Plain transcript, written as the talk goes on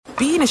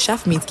being a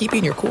chef means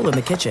keeping your cool in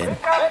the kitchen.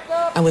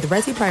 And with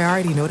Resi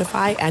Priority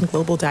Notify and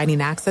Global Dining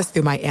Access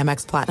through my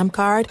Amex Platinum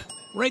card,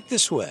 right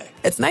this way.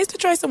 It's nice to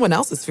try someone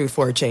else's food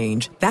for a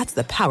change. That's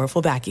the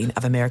powerful backing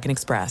of American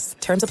Express.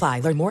 Terms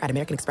apply. Learn more at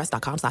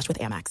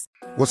americanexpress.com/withAmex.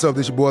 What's up?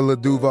 This your boy Lil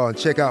Duval, and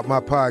check out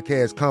my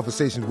podcast,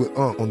 Conversations with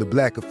Unc, on the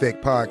Black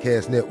Effect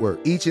Podcast Network.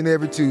 Each and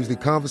every Tuesday,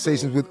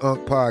 Conversations with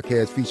Unc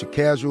podcast feature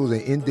casual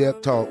and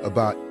in-depth talk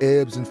about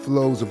ebbs and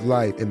flows of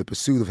life and the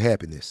pursuit of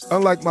happiness.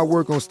 Unlike my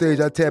work on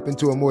stage, I tap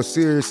into a more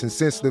serious and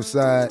sensitive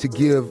side to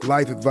give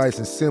life advice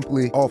and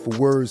simply offer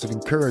words of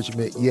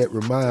encouragement, yet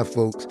remind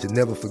folks to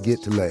never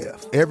forget to laugh.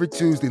 Every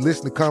Tuesday,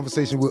 listen to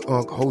Conversation with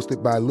Unc,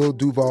 hosted by Lil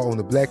Duval on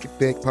the Black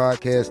Effect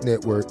Podcast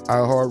Network,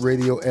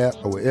 iHeartRadio app,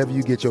 or wherever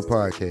you get your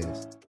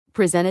podcasts.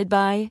 Presented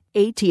by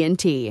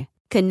AT&T.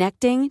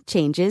 Connecting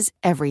changes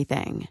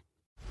everything.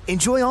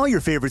 Enjoy all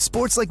your favorite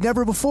sports like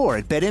never before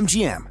at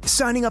BetMGM.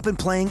 Signing up and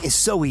playing is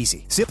so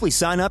easy. Simply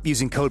sign up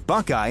using code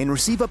Buckeye and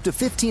receive up to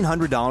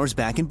 $1,500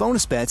 back in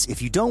bonus bets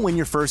if you don't win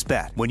your first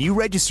bet. When you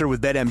register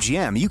with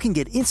BetMGM, you can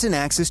get instant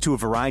access to a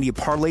variety of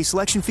parlay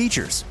selection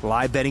features,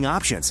 live betting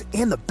options,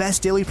 and the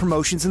best daily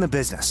promotions in the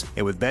business.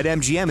 And with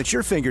BetMGM at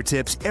your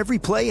fingertips, every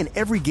play and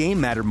every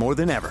game matter more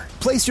than ever.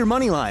 Place your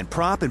moneyline,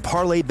 prop, and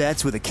parlay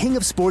bets with the king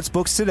of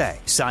sportsbooks today.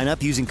 Sign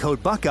up using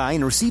code Buckeye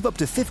and receive up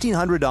to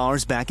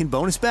 $1,500 back in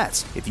bonus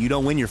bets if you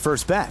don't win your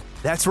first bet.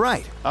 That's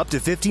right, up to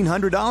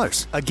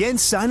 $1,500. Again,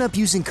 sign up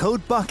using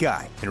code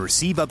Buckeye and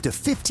receive up to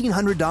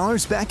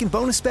 $1,500 back in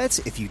bonus bets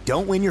if you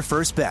don't win your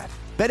first bet.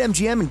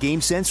 BetMGM and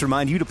GameSense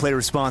remind you to play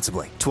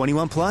responsibly.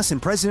 21 plus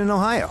and present in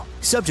Ohio.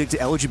 Subject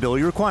to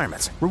eligibility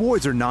requirements.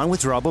 Rewards are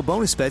non-withdrawable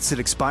bonus bets that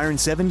expire in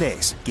 7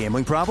 days.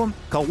 Gambling problem?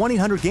 Call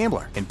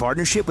 1-800-GAMBLER in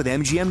partnership with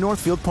MGM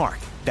Northfield Park.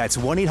 That's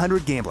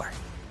 1-800-GAMBLER.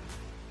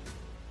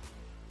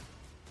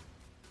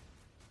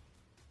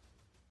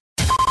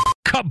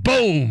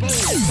 Kaboom!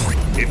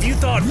 If you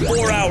thought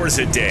 4 hours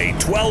a day,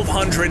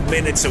 1,200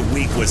 minutes a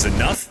week was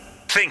enough,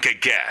 think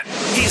again.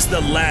 He's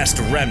the last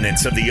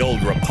remnants of the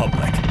old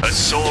republic, a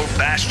sole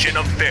bastion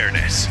of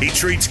fairness. He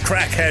treats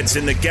crackheads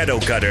in the ghetto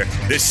gutter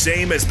the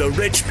same as the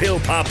rich pill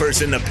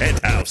poppers in the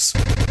penthouse.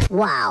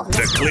 Wow.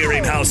 The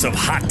clearinghouse of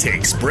hot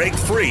takes break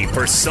free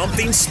for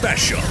something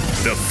special.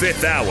 The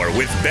Fifth Hour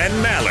with Ben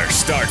Maller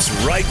starts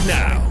right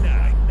now.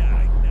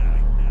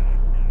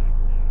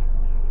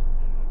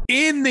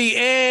 In the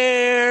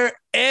air,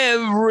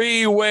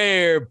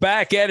 everywhere.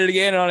 Back at it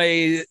again on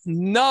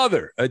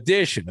another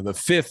edition of the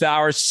Fifth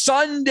Hour.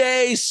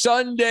 Sunday.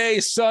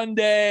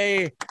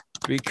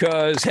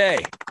 Because, hey,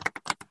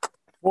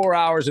 4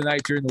 hours a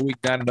night during the week,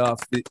 not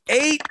enough.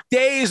 8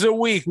 days a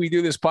week we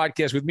do this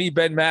podcast with me,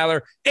 Ben Maller,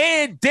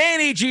 and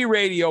Danny G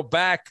Radio,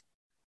 back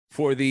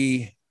for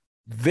the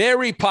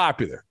very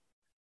popular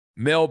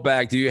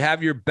mailbag. Do you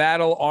have your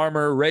battle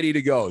armor ready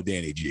to go,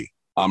 Danny G?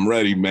 I'm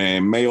ready,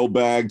 man.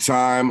 Mailbag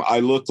time. I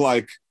look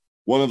like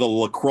one of the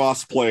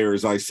lacrosse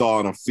players I saw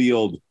on a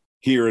field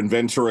here in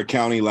Ventura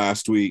County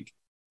last week.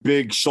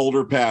 Big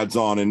shoulder pads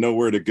on and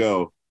nowhere to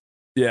go.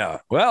 Yeah.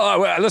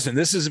 Well, listen,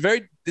 this is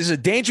a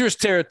dangerous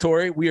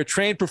territory. We are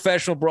trained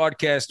professional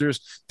broadcasters.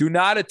 Do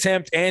not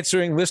attempt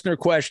answering listener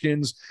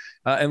questions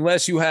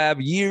unless you have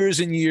years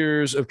and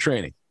years of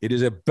training. It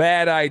is a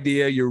bad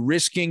idea. You're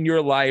risking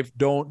your life.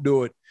 Don't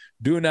do it.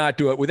 Do not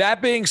do it. With that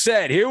being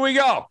said, here we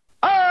go.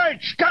 All right,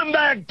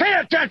 scumbag, pay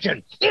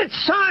attention.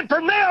 It's time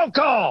for mail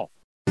call.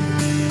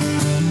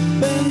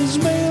 Ben's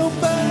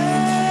mailbag.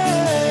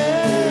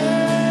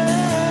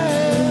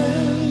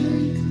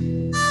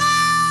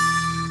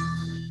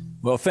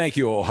 Well, thank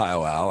you,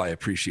 Ohio Al. I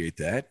appreciate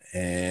that.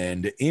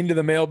 And into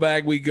the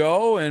mailbag we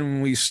go,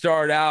 and we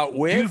start out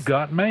with... You've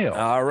got mail.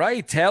 All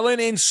right, Helen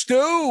and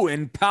Stu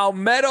in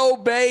Palmetto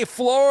Bay,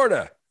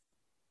 Florida.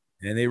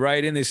 And they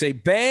write in, they say,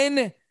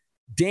 Ben,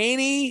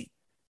 Danny,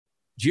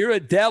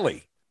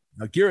 Ghirardelli.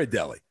 Now,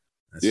 Ghirardelli.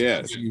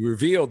 Yes. You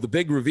revealed the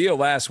big reveal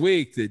last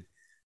week that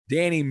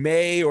Danny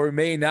may or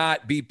may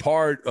not be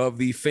part of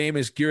the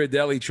famous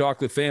Ghirardelli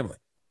chocolate family.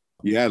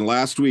 Yeah, and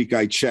last week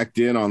I checked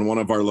in on one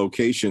of our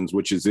locations,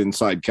 which is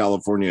inside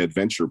California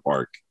Adventure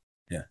Park.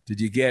 Yeah.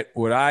 Did you get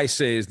what I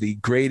say is the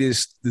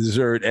greatest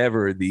dessert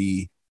ever,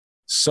 the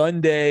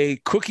Sunday,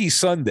 cookie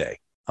sundae?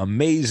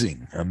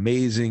 Amazing.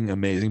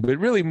 But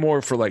really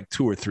more for like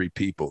 2 or 3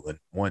 people than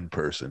one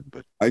person.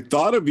 But I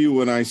thought of you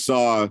when I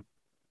saw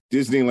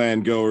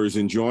Disneyland goers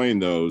enjoying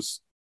those,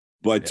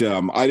 but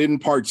I didn't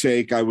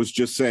partake. I was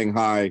just saying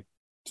hi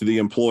to the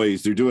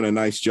employees. They're doing a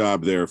nice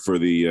job there for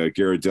the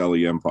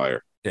Ghirardelli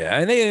empire. Yeah,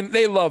 and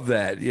they love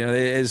that. You know,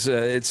 as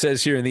it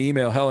says here in the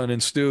email, Helen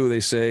and Stu, they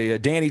say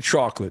Danny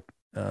Chocolate.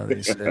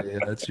 They say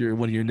that's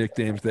one of your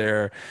nicknames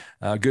there.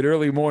 Good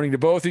early morning to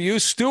both of you.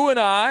 Stu and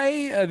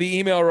I, the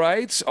email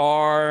writes,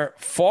 are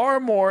far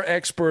more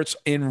experts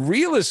in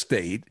real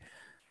estate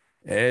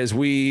than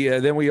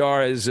we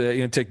are as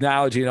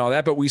technology and all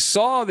that. But we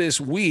saw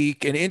this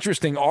week an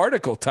interesting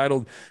article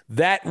titled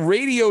 "That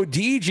Radio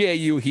DJ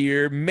You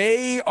Hear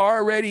May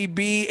Already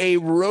Be a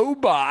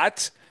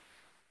Robot."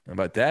 How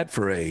about that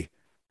for a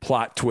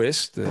plot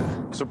twist.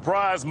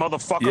 Surprise,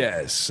 motherfucker.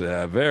 Yes,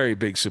 very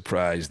big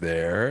surprise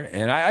there.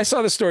 And I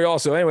saw the story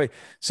also. Anyway, it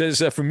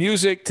says from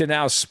music to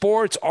now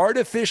sports,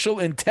 artificial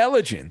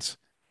intelligence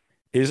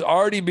is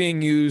already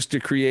being used to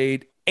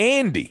create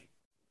Andy,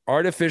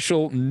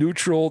 artificial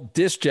neutral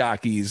disc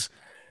jockeys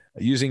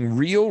using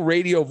real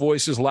radio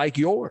voices like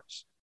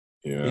yours.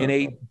 Yeah. In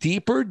a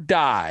deeper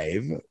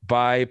dive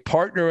by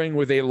partnering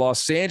with a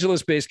Los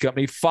Angeles-based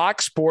company,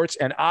 Fox Sports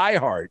and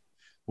iHeart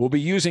will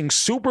be using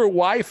super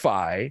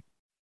Wi-Fi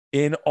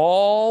in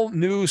all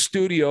new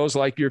studios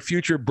like your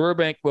future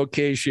Burbank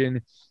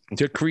location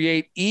to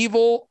create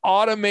evil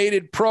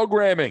automated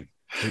programming.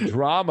 The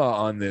drama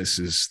on this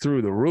is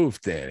through the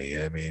roof,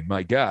 Danny. I mean,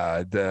 my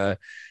God.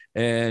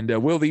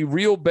 And will the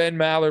real Ben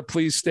Maller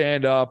please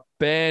stand up?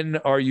 Ben,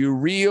 are you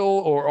real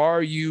or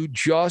are you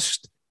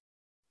just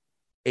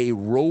a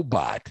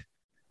robot?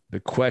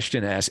 The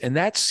question asks. And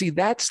that's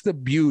the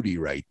beauty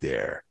right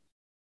there,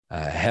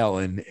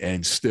 Helen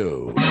and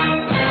Stu.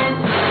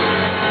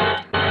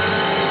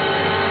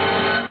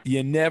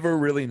 You never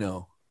really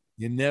know.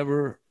 You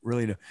never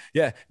really know.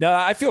 Yeah.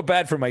 Now, I feel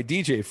bad for my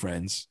DJ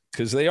friends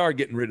because they are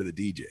getting rid of the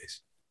DJs.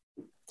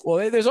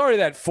 Well, there's already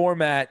that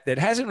format that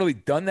hasn't really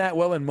done that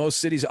well in most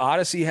cities.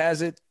 Odyssey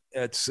has it.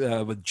 It's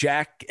with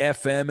Jack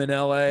FM in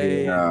LA.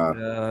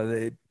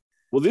 Yeah.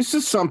 Well, this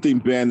is something,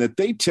 Ben, that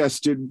they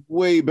tested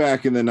way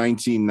back in the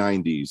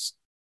 1990s.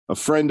 A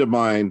friend of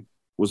mine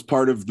was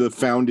part of the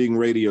founding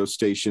radio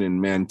station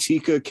in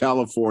Manteca,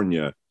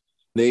 California.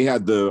 They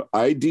had the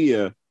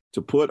idea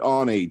to put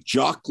on a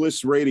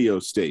jockless radio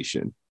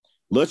station.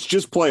 Let's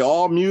just play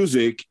all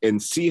music and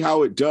see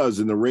how it does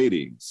in the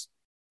ratings.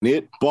 And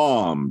it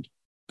bombed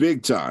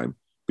big time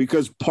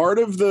because part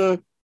of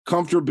the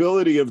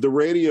comfortability of the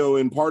radio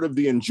and part of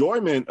the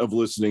enjoyment of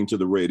listening to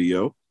the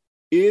radio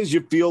is you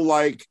feel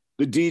like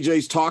the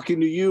DJ's talking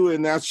to you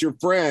and that's your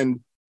friend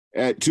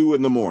at 2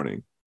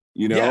 a.m,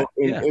 you know?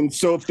 Yeah. And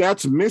so if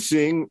that's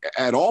missing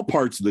at all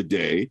parts of the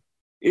day,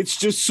 it's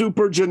just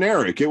super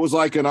generic. It was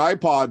like an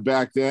iPod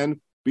back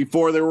then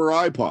before there were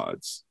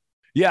iPods.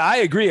 Yeah, I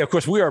agree. Of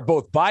course, we are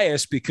both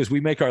biased because we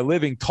make our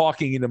living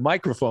talking into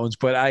microphones,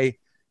 but I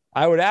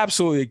would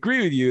absolutely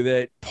agree with you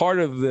that part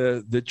of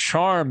the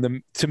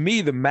charm, to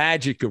me, the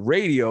magic of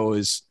radio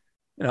is,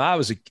 you know, I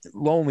was a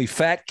lonely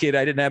fat kid.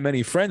 I didn't have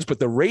many friends, but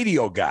the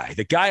radio guy,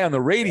 the guy on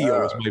the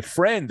radio was my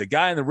friend. The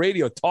guy on the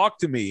radio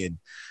talked to me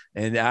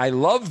and I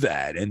love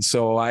that. And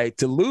so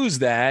to lose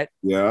that,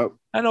 yeah,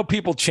 I know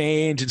people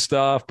change and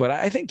stuff, but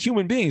I think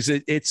human beings,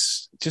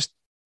 it's just,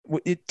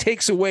 it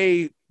takes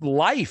away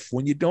life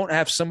when you don't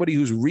have somebody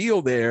who's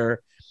real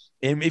there.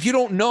 And if you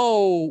don't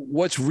know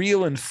what's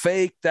real and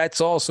fake, that's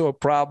also a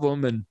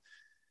problem. And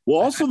well,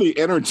 also the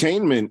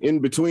entertainment in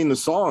between the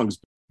songs.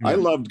 Mm-hmm. I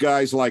loved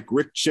guys like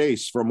Rick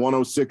Chase from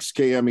 106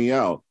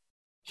 KMEL.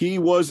 He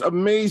was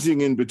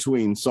amazing in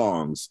between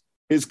songs.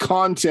 His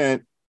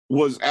content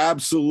was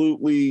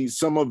absolutely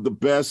some of the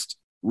best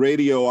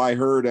radio I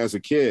heard as a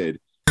kid.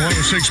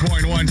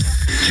 106.1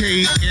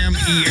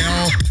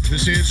 KMEL.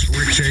 This is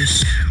Rick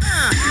Chase.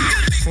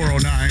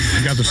 409.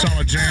 We got the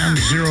solid jam,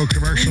 zero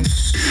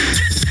commercials.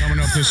 Coming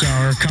up this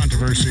hour,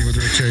 controversy with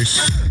Rick Chase,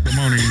 the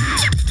moaning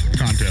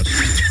contest.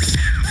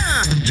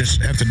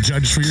 Just have to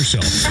judge for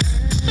yourself.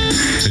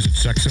 Is it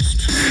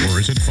sexist or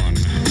is it fun?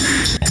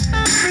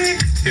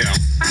 Yeah.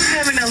 I'm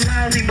having a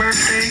lousy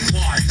birthday.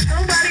 Why?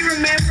 Nobody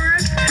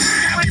remembers.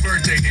 Happy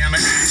birthday, damn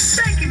it.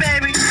 Thank you,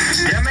 baby.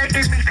 You're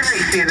making me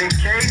crazy, Rick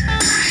Chase.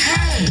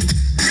 Hey,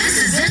 this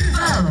is In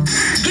Vogue,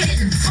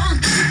 getting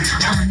funky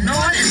on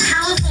Northern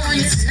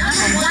California's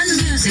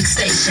 #1 music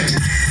station,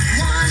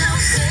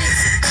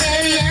 106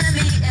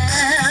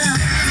 KMEL.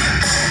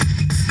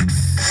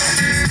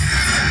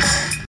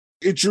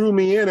 It drew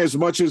me in as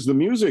much as the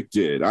music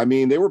did. I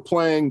mean, they were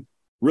playing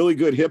really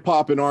good hip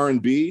hop and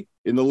R&B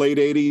in the late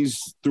 80s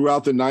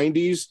throughout the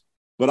 90s,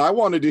 but I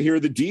wanted to hear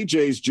the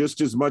DJs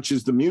just as much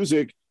as the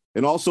music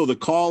and also the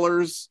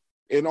callers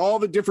and all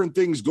the different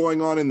things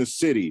going on in the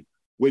city.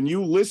 When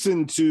you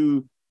listen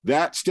to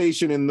that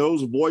station and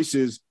those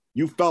voices,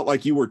 you felt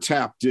like you were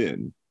tapped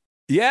in.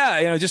 Yeah,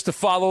 you know, just to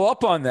follow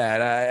up on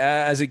that,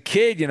 as a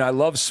kid, you know, I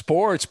love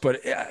sports, but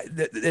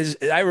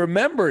I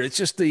remember it's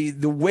just the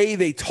way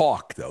they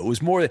talk, though. It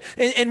was more,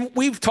 and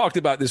we've talked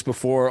about this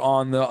before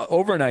on the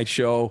overnight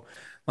show.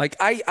 Like,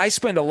 I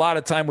spend a lot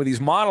of time with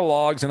these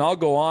monologues, and I'll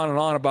go on and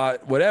on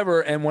about whatever.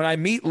 And when I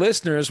meet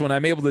listeners, when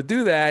I'm able to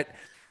do that,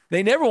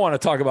 they never want to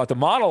talk about the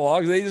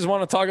monologues. They just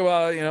want to talk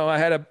about, you know, I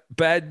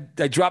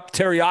dropped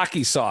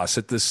teriyaki sauce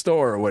at the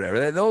store or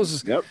whatever.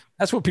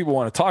 That's what people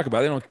want to talk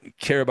about. They don't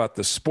care about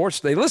the sports.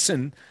 They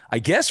listen, I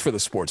guess, for the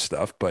sports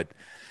stuff. But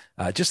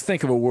just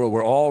think of a world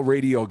where all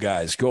radio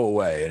guys go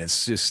away and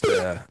it's just,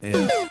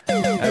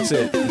 that's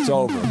it. It's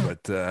over.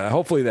 But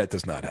hopefully that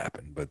does not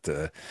happen. But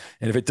and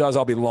if it does,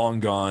 I'll be long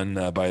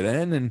gone by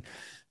then. And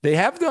they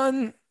have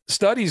done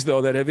studies,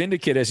 though, that have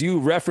indicated, as you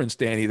referenced,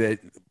 Danny, that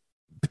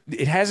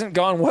it hasn't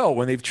gone well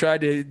when they've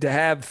tried to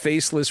have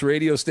faceless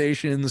radio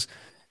stations.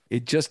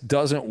 It just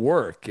doesn't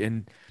work.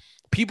 And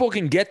people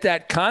can get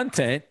that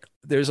content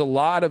there's a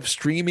lot of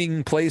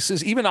streaming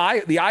places, even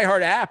the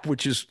iHeart app,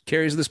 which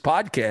carries this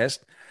podcast.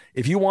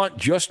 If you want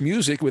just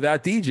music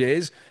without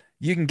DJs,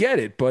 you can get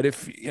it. But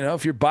if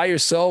you're by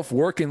yourself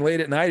working late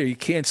at night or you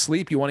can't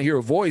sleep, you want to hear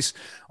a voice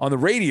on the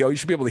radio, you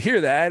should be able to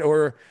hear that.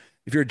 Or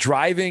if you're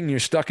driving, you're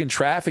stuck in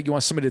traffic, you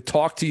want somebody to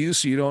talk to you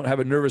so you don't have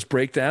a nervous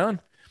breakdown.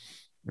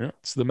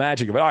 It's the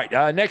magic of it. All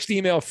right. Next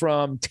email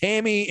from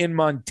Tammy in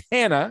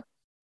Montana.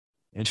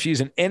 And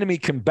she's an enemy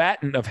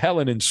combatant of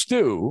Helen and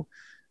Stu.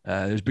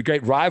 There's been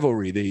great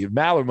rivalry. The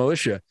Maller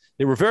Militia,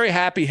 they were very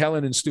happy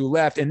Helen and Stu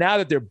left. And now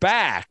that they're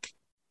back,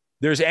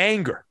 there's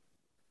anger.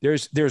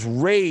 There's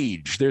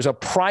rage. There's a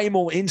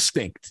primal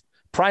instinct,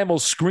 primal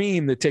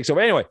scream that takes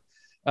over. Anyway,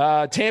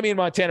 Tammy in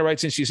Montana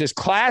writes in, she says,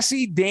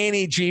 classy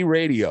Danny G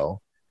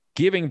radio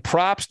giving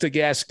props to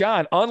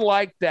Gascon,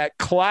 unlike that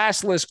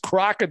classless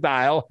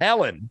crocodile,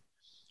 Helen,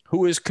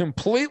 who is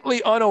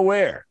completely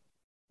unaware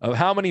of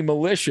how many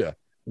militia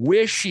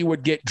wish she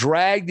would get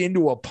dragged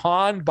into a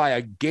pond by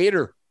a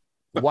gator.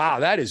 Wow,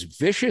 that is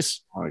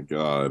vicious. Oh, my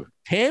God.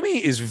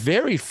 Tammy is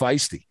very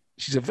feisty.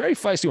 She's a very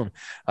feisty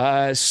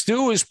woman.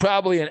 Stu is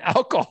probably an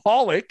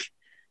alcoholic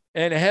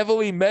and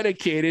heavily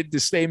medicated to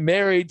stay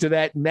married to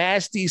that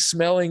nasty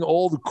smelling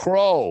old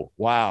crow.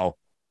 Wow.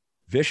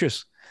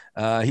 Vicious.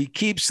 He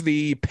keeps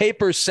the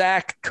paper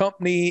sack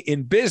company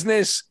in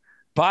business,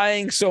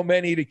 buying so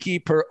many to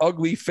keep her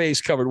ugly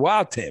face covered.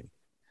 Wow, Tammy.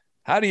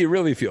 How do you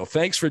really feel?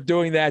 Thanks for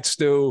doing that,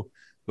 Stu.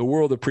 The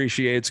world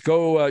appreciates.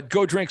 Go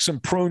drink some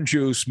prune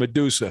juice,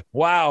 Medusa.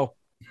 Wow.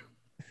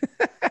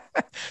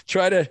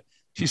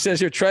 She says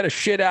here, try to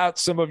shit out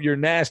some of your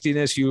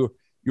nastiness,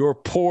 your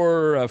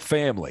poor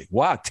family.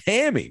 Wow,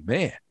 Tammy,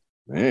 man.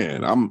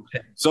 Man, I'm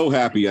so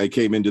happy I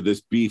came into this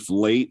beef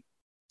late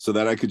so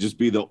that I could just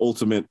be the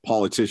ultimate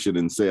politician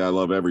and say I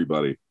love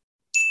everybody.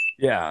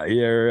 Yeah,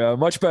 you're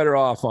much better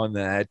off on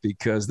that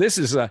because this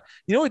is you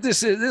know what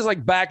this is? This is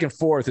like back and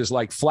forth is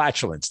like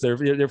flatulence. They're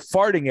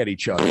farting at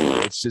each other.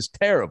 It's just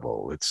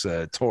terrible. It's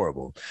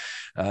horrible.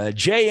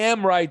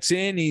 JM writes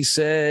in. He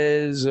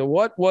says,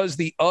 "What was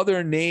the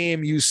other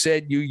name you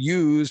said you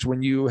used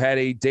when you had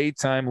a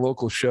daytime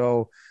local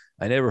show?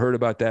 I never heard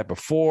about that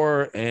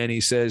before." And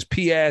he says,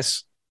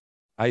 "P.S.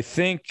 I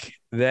think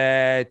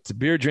that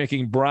beer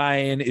drinking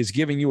Brian is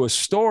giving you a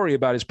story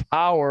about his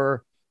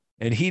power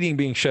and heating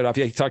being shut off."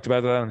 Yeah, he talked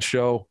about that on the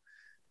show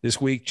this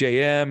week.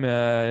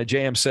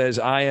 JM says,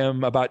 I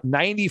am about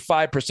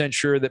 95%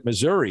 sure that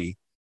Missouri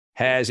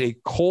has a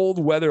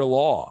cold weather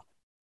law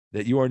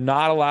that you are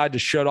not allowed to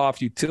shut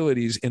off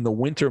utilities in the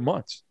winter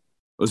months.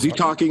 Was he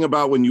talking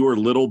about when you were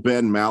little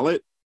Ben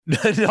Mallet?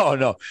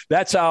 No.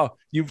 That's how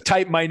you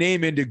type my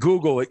name into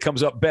Google. It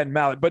comes up Ben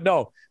Mallet. But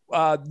no,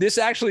 this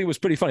actually was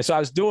pretty funny. So I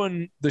was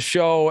doing the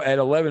show at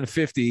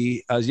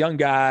 11:50. I was a young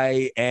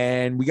guy,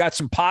 and we got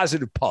some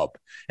positive pub.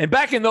 And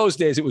back in those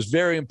days, it was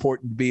very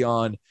important to be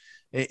on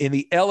in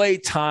the LA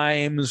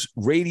Times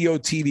radio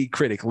TV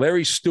critic,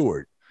 Larry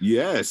Stewart.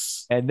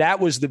 Yes. And that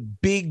was the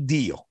big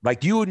deal.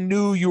 Like you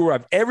knew you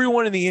were,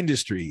 everyone in the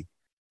industry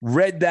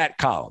read that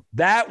column.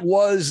 That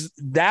was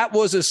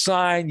a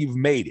sign you've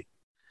made it.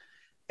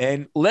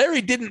 And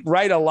Larry didn't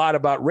write a lot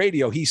about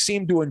radio. He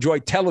seemed to enjoy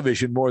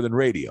television more than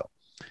radio.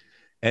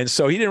 And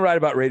so he didn't write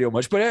about radio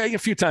much, but a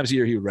few times a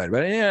year he would write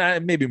about it. Yeah,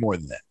 maybe more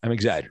than that. I'm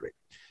exaggerating.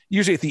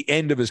 Usually at the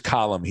end of his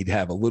column, he'd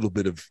have a little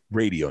bit of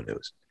radio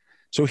news.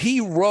 So he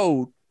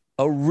wrote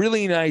a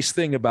really nice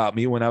thing about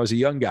me when I was a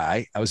young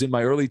guy. I was in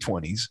my early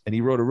 20s, and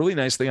he wrote a really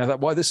nice thing. I thought,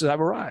 boy,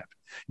 I've arrived.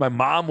 My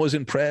mom was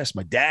impressed.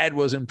 My dad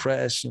was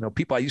impressed. You know,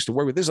 people I used to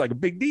work with, this is like a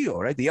big deal,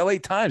 right? The LA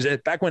Times,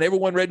 back when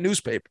everyone read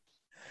newspaper.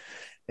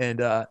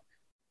 And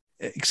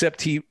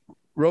except he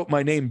wrote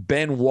my name,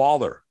 Ben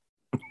Waller.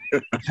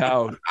 That's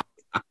how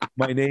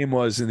my name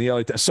was in the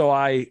LA Times. So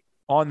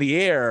on the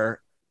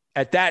air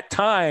at that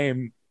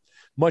time,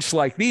 much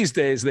like these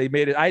days, they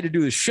made it. I had to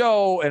do the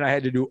show and I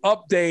had to do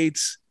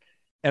updates,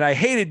 and I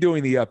hated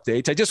doing the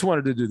updates. I just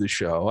wanted to do the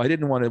show. I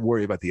didn't want to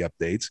worry about the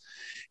updates,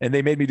 and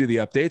they made me do the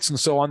updates. And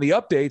so on the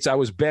updates, I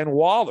was Ben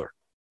Waller,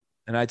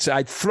 and I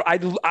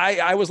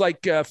was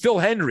like Phil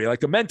Hendry,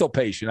 like a mental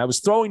patient. I was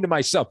throwing to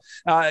myself,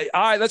 all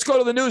right, let's go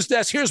to the news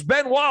desk. Here's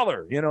Ben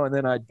Waller, and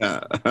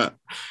then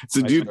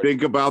So do you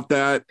think about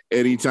that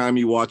anytime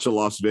you watch a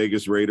Las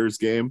Vegas Raiders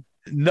game?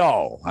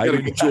 No, I got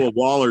to get you a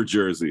Waller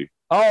jersey.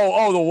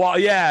 Oh, the wall.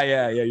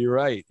 Yeah. You're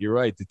right.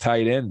 The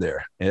tight end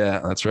there.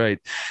 Yeah, that's right.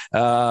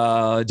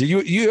 Did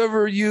you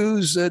ever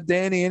use,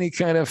 Danny, any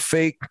kind of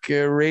fake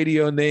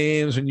radio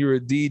names when you were a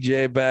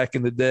DJ back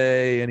in the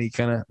day? Any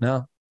kind of,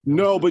 no?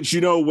 No, but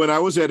when I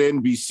was at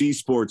NBC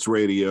Sports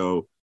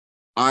Radio,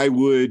 I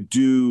would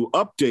do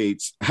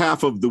updates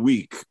half of the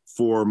week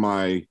for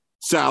my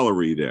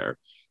salary there.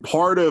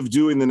 Part of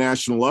doing the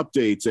national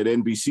updates at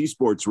NBC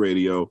Sports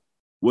Radio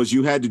was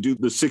you had to do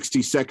the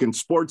 60-second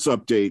sports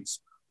updates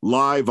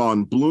live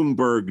on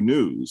Bloomberg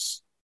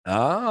News.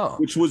 Oh,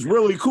 which was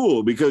really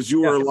cool because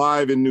you were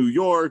live in New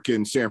York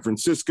and San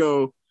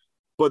Francisco,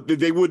 but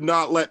they would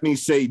not let me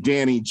say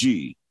Danny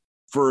G.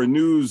 For a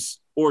news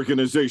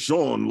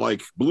organization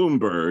like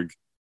Bloomberg,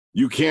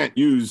 you can't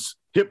use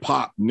hip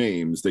hop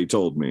names, they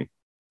told me.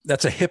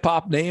 That's a hip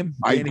hop name?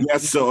 I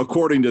guess so,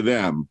 according to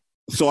them.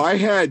 So I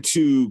had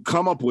to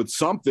come up with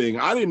something.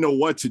 I didn't know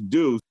what to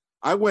do.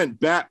 I went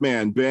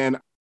Batman,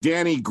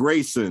 Danny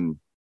Grayson.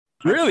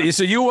 Really?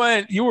 So you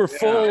were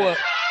full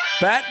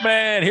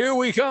Batman, here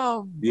we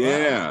come.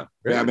 Yeah. Wow.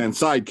 Really? Batman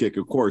sidekick,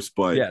 of course,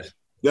 but yes.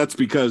 That's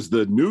because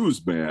the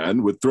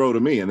newsman would throw to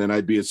me and then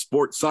I'd be a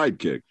sports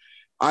sidekick.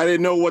 I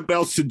didn't know what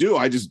else to do.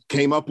 I just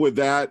came up with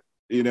that,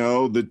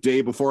 the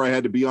day before I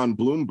had to be on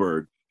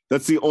Bloomberg.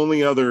 That's the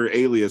only other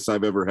alias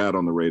I've ever had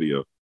on the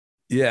radio.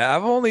 Yeah,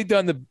 I've only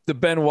done the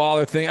Ben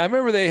Waller thing. I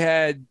remember they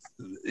had,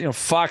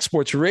 Fox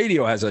Sports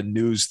Radio has a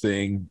news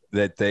thing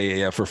that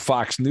they for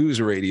Fox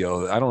News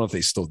Radio. I don't know if they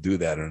still do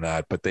that or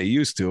not, but they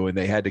used to, and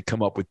they had to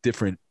come up with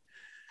different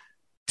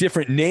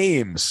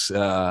names.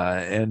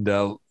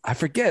 I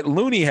forget.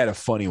 Looney had a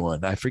funny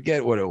one. I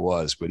forget what it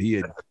was, but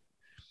he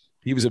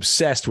was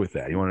obsessed with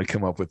that. He wanted to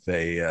come up with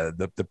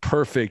the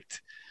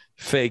perfect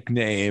fake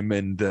name,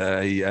 and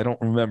I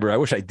don't remember. I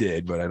wish I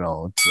did, but I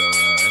don't. So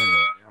anyway.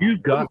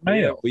 You've got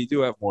mail. We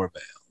do have more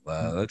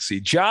mail. Let's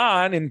see.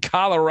 John in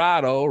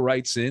Colorado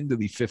writes into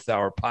the Fifth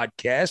Hour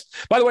podcast.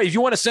 By the way, if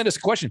you want to send us a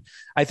question,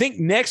 I think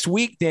next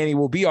week, Danny,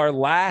 will be our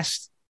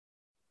last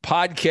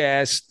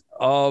podcast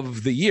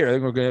of the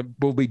year.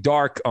 We'll be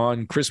dark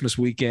on Christmas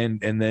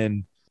weekend and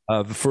then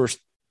the first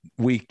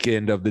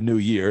weekend of the new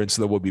year. And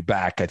so we'll be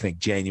back, I think,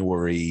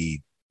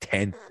 January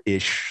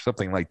 10th-ish,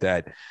 something like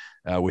that.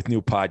 With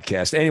new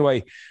podcast.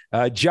 Anyway,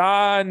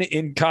 John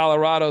in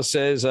Colorado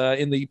says,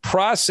 in the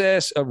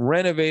process of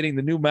renovating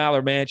the new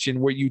Maller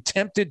Mansion, were you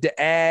tempted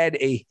to add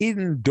a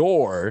hidden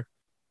door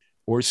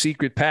or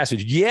secret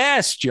passage?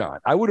 Yes, John.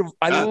 I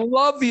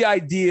love the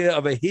idea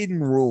of a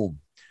hidden room.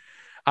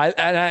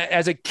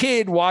 As a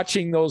kid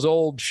watching those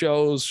old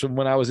shows from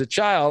when I was a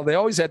child, they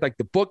always had like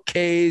the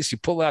bookcase. You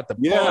pull out the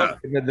book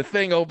and then the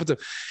thing opens up.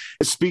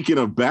 Speaking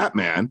of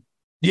Batman.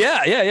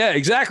 Yeah,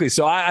 exactly.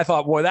 So I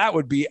thought, boy, that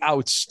would be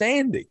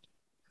outstanding,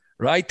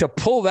 right? To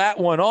pull that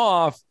one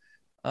off.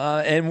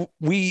 And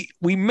we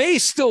may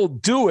still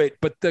do it,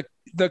 but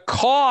the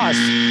cost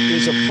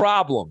is a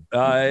problem.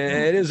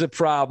 It is a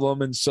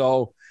problem. And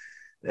so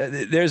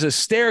there's a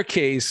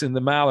staircase in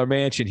the Maller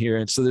Mansion here.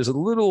 And so there's a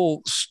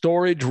little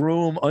storage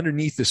room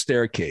underneath the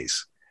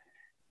staircase.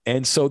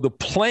 And so the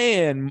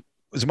plan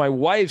was my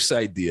wife's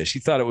idea. She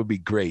thought it would be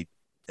great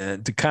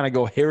to kind of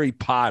go Harry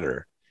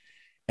Potter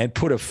and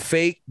put a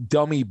fake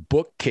dummy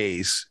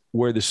bookcase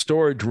where the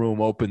storage room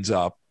opens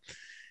up,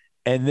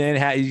 and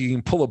then you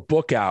can pull a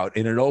book out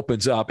and it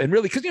opens up. And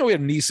really, because we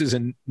have nieces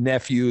and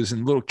nephews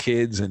and little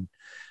kids, and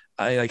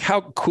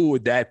how cool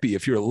would that be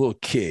if you're a little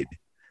kid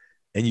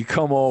and you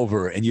come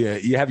over and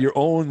you have your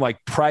own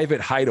like private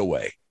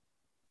hideaway,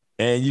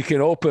 and you can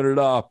open it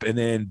up and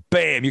then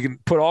bam, you can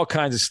put all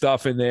kinds of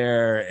stuff in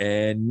there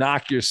and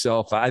knock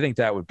yourself out. I think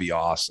that would be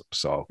awesome.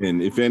 So,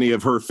 and if any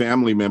of her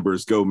family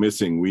members go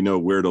missing, we know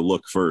where to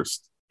look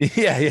first.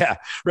 Yeah.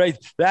 Right.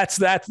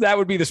 That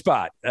would be the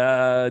spot.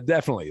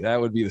 Definitely.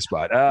 That would be the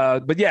spot.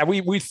 But yeah,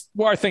 we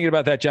are thinking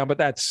about that, John, but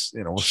that's,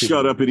 we'll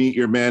shut up and eat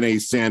your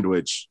mayonnaise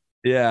sandwich.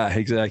 Yeah,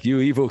 exactly. You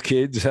evil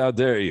kids. How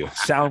dare you?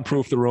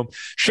 Soundproof the room.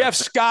 Chef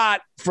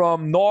Scott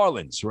from New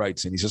Orleans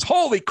writes in. He says,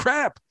 holy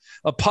crap.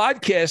 A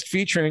podcast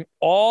featuring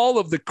all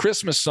of the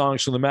Christmas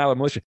songs from the Maller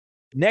Militia.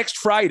 Next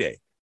Friday,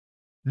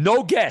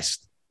 no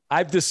guest.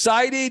 I've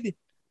decided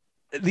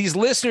these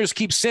listeners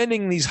keep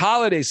sending these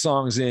holiday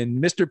songs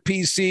in. Mr.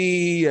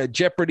 PC,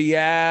 Jeopardy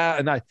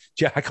Al,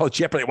 I call it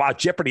Jeopardy. Wow,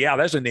 Jeopardy Al,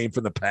 that's a name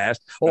from the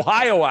past.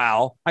 Ohio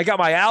Al. I got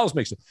my Al's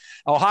mixed up.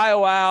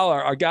 Ohio Al,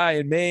 our guy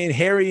in Maine,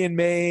 Harry in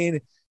Maine,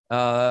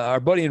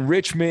 our buddy in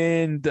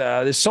Richmond.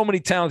 There's so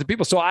many talented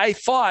people. So I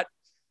thought,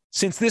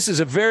 since this is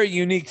a very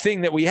unique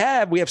thing that we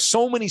have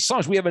so many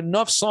songs. We have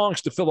enough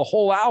songs to fill the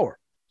whole hour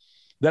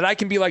that I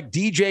can be like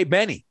DJ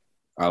Benny.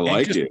 I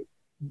like it.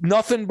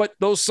 Nothing but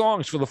those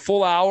songs for the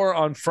full hour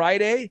on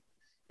Friday.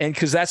 And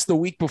because that's the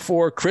week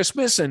before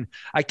Christmas. And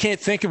I can't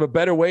think of a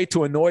better way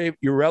to annoy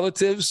your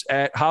relatives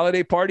at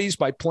holiday parties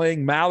by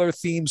playing Maller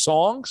themed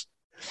songs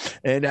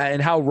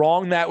and how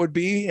wrong that would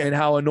be and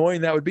how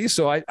annoying that would be.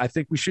 So I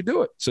think we should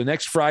do it. So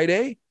next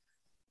Friday,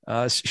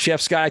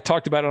 Chef Sky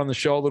talked about it on the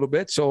show a little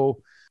bit.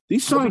 So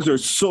these songs are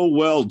so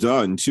well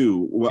done,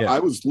 too. I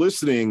was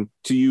listening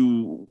to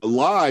you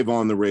live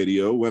on the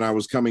radio when I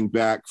was coming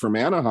back from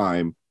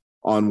Anaheim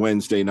on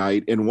Wednesday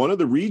night. And one of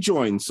the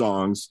rejoin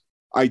songs,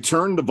 I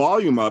turned the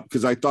volume up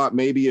because I thought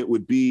maybe it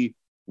would be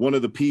one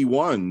of the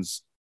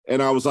P1s.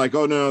 And I was like,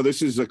 oh, no,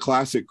 this is a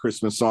classic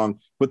Christmas song.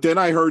 But then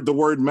I heard the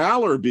word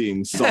Maller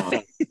being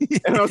sung.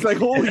 And I was like,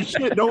 holy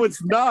shit, no,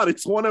 it's not.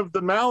 It's one of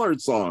the Maller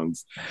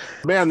songs.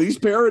 Man, these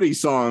parody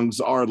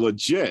songs are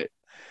legit.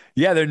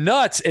 Yeah, they're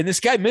nuts. And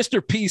this guy,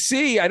 Mr.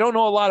 PC, I don't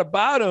know a lot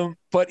about him,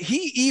 but he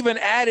even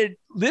added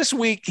this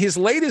week, his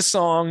latest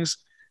songs,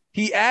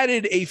 he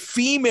added a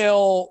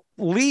female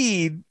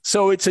lead.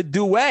 So it's a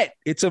duet.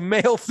 It's a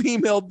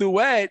male-female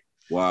duet.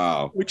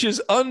 Wow. Which is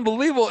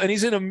unbelievable. And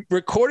he's in a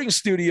recording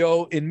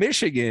studio in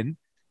Michigan.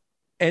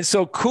 And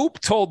so Coop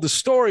told the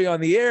story on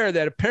the air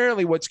that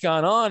apparently what's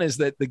gone on is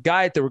that the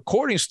guy at the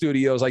recording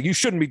studio is like, you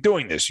shouldn't be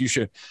doing this. You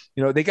should,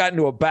 they got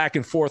into a back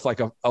and forth, like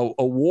a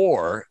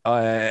war.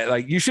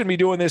 Like, you shouldn't be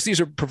doing this. These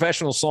are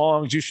professional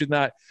songs. You should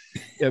not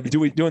be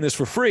doing this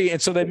for free.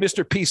 And so then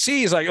Mr.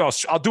 PC is like, oh,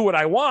 I'll do what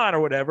I want or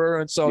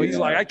whatever. And so he's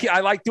like, I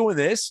like doing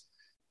this.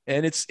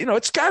 And it's,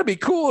 it's got to be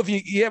cool if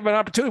you have an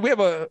opportunity. We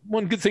have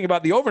one good thing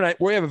about the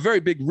overnight, we have a very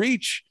big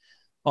reach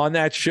on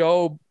that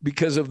show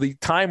because of the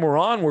time we're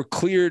on. We're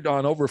cleared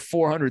on over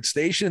 400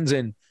 stations.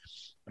 And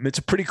I mean, it's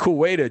a pretty cool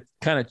way to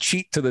kind of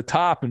cheat to the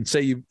top and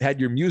say you had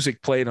your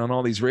music played on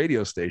all these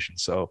radio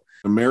stations. So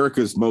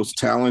America's most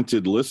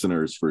talented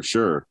listeners, for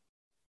sure.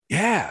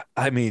 Yeah.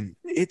 I mean,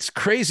 it's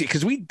crazy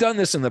because we've done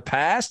this in the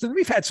past and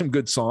we've had some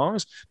good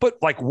songs, but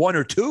like one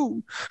or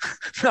two,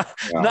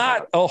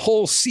 not a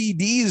whole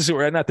CDs,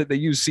 or not that they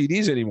use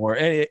CDs anymore.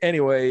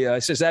 Anyway,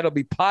 it says that'll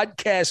be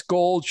podcast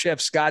gold.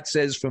 Chef Scott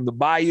says from the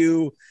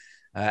Bayou,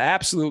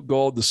 absolute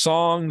gold. The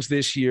songs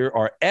this year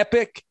are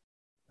epic.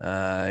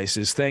 He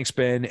says, thanks,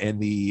 Ben,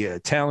 and the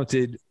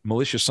talented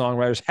malicious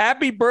songwriters.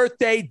 Happy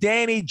birthday,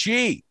 Danny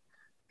G.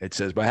 It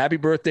says, but happy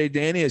birthday,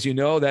 Danny. As you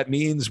know, that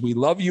means we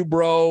love you,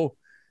 bro.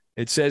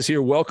 It says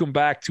here, welcome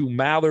back to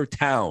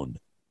Mallertown.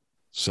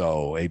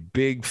 So a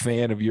big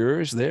fan of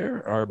yours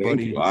there, our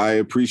buddy. I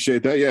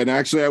appreciate that. Yeah, and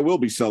actually I will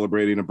be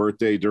celebrating a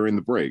birthday during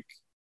the break.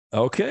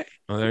 Okay.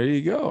 Well, there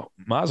you go.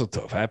 Mazel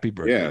tov. Happy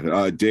birthday.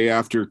 Yeah, day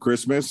after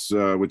Christmas,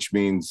 which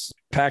means...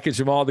 Package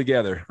them all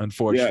together,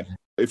 unfortunately.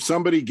 Yeah. If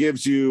somebody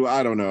gives you,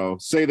 I don't know,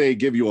 say they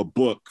give you a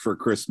book for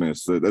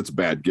Christmas, that's a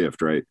bad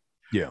gift, right?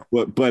 Yeah.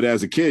 But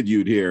as a kid,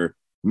 you'd hear,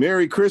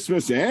 Merry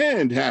Christmas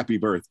and Happy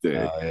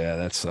Birthday. Oh, yeah,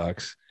 that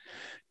sucks.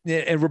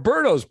 Yeah, and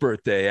Roberto's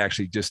birthday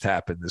actually just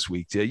happened this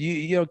week.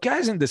 You know,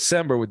 guys in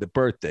December with the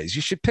birthdays,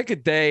 you should pick a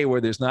day where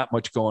there's not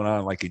much going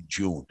on, like in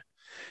June.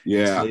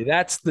 Yeah. Say,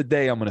 that's the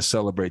day I'm going to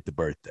celebrate the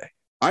birthday.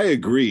 I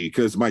agree,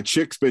 because my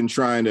chick's been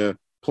trying to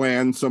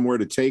plan somewhere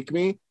to take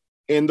me,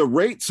 and the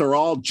rates are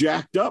all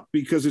jacked up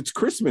because it's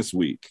Christmas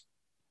week.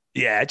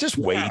 Yeah, just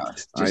wait.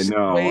 I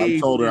know. I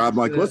told her, I'm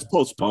like, let's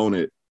postpone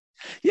it.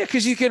 Yeah,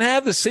 because you can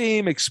have the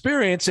same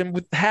experience and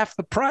with half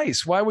the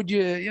price. Why would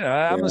you?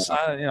 I'm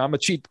a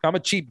cheap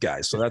guy,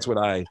 so that's what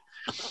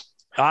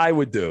I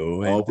would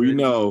do. Oh, we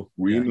know.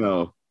 You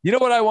know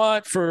what I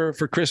want for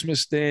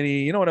Christmas,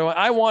 Danny? You know what I want?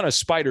 I want a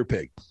spider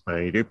pig.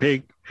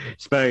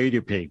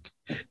 Spider pig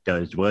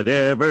does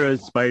whatever a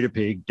spider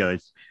pig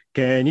does.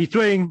 Can he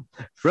swing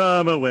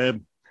from a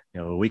web?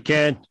 No, he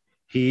can't.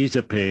 He's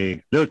a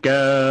pig. Look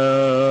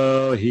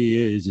out,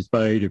 he is a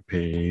spider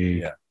pig.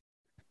 Yeah.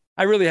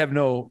 I really have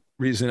no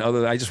reason other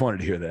than I just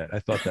wanted to hear that. I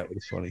thought that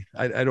was funny.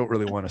 I don't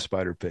really want a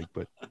spider pig,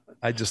 but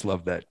I just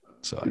love that.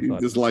 So you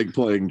just like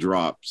playing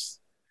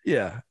drops.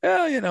 Yeah.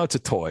 Well, it's a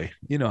toy.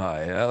 You know how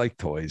I like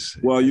toys.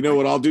 Well, you know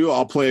what I'll do?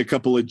 I'll play a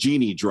couple of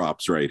genie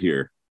drops right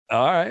here.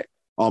 All right.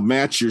 I'll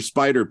match your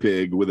spider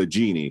pig with a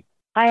genie.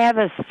 I have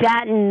a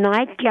satin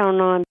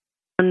nightgown on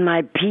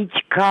my peach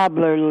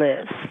cobbler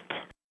list.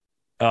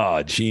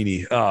 Oh,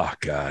 Jeannie. Oh,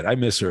 God. I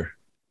miss her.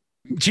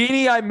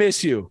 Jeannie, I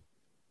miss you.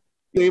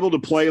 Able to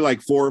play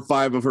like 4 or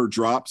 5 of her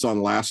drops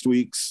on last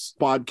week's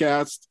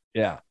podcast.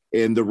 Yeah.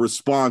 And the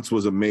response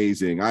was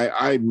amazing.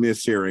 I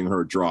miss hearing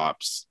her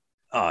drops.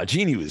 Oh,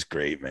 Jeannie was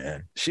great,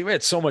 man. We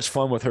had so much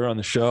fun with her on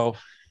the show.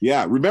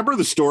 Yeah. Remember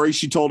the story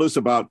she told us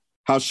about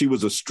how she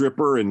was a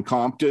stripper in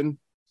Compton?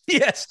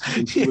 Yes.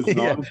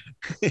 Yeah.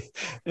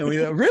 And we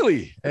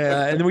really,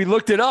 and then we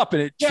looked it up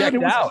and it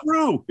checked out.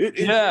 True.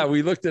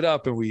 We looked it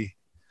up and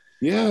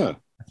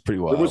that's pretty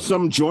wild. There was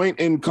some joint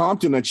in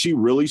Compton that she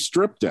really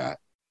stripped at.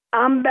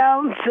 I'm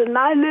bouncing.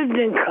 I lived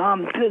in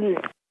Compton.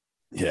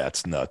 Yeah,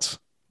 it's nuts.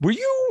 Were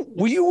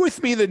you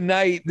with me the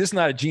night? This is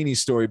not a Jeannie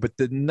story, but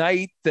the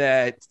night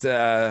that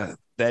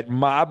that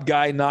mob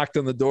guy knocked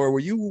on the door. Were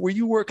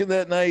you working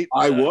that night?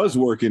 I was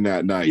working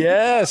that night.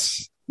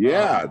 Yes.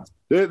 Yeah.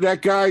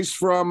 That guy's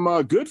from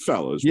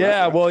Goodfellas.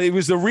 Yeah. Right? Well, he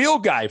was the real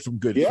guy from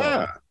Goodfellas.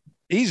 Yeah.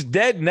 He's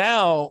dead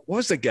now.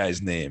 What's the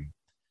guy's name?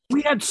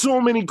 We had so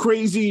many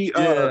crazy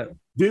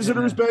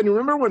visitors, Ben. You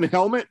remember when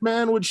Helmet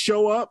Man would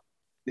show up?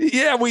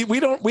 Yeah, we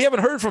haven't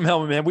heard from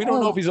Helmet Man. We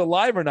don't know if he's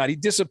alive or not. He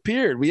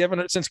disappeared. We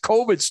haven't since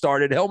COVID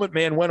started. Helmet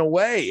Man went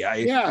away.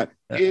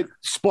 It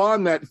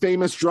spawned that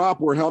famous drop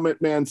where Helmet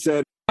Man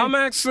said, "I'm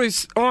actually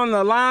on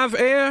the live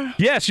air."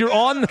 Yes, you're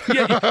on.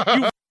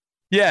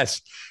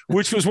 Yes,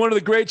 which was one of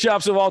the great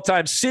jobs of all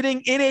time.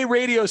 Sitting in a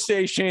radio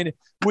station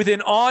with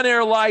an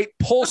on-air light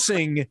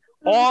pulsing.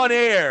 On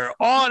air,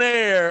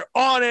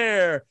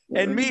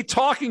 and me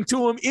talking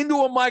to him into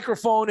a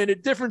microphone in a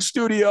different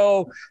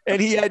studio, and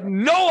he had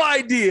no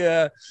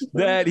idea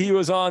that he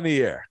was on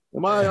the air.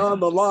 Am I on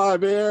the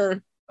live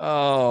air?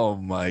 Oh,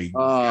 my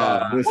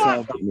God.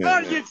 What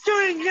are you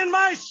doing in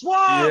my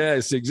swamp?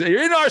 Yes, exactly.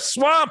 You're in our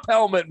swamp,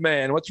 Helmet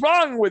Man. What's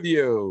wrong with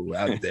you?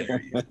 How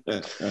dare you?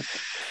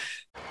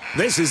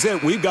 This is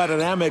it. We've got an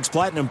Amex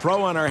Platinum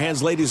Pro on our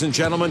hands, ladies and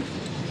gentlemen.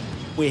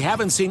 We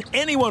haven't seen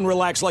anyone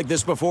relax like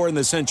this before in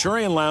the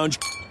Centurion Lounge.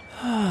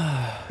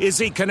 Is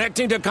he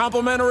connecting to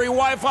complimentary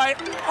Wi-Fi?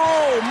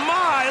 Oh,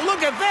 my! Look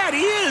Look at that,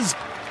 he is!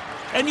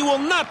 And you will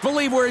not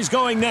believe where he's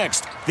going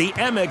next. The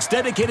Amex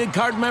dedicated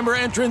card member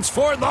entrance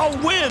for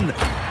the win.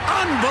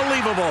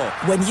 Unbelievable.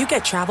 When you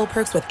get travel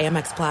perks with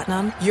Amex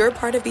Platinum, you're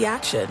part of the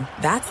action.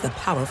 That's the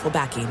powerful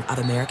backing of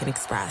American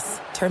Express.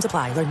 Terms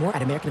apply. Learn more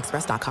at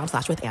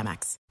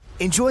americanexpress.com/withAmex.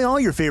 Enjoy all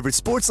your favorite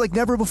sports like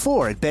never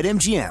before at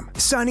BetMGM.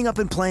 Signing up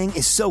and playing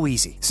is so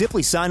easy.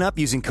 Simply sign up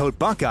using code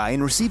Buckeye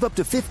and receive up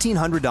to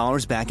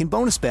 $1,500 back in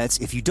bonus bets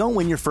if you don't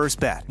win your first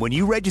bet. When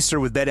you register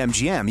with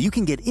BetMGM, you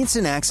can get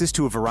instant access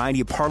to a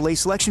variety of parlay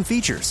selection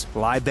features,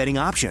 live betting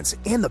options,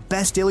 and the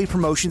best daily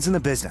promotions in the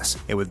business.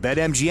 And with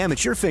BetMGM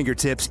at your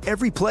fingertips,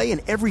 every play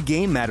and every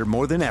game matter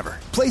more than ever.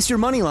 Place your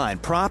moneyline,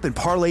 prop, and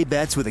parlay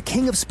bets with the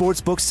king of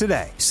sportsbooks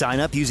today. Sign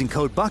up using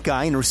code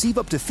Buckeye and receive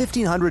up to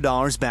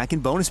 $1,500 back in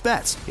bonus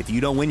bets if you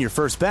don't win your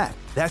first bet.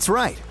 That's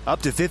right,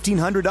 up to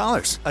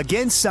 $1,500.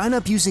 Again, sign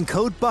up using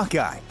code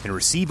Buckeye and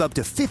receive up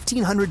to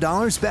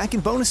 $1,500 back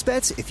in bonus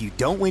bets if you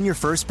don't win your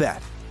first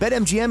bet.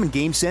 BetMGM and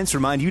GameSense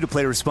remind you to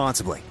play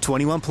responsibly.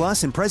 21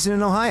 plus and present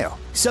in Ohio.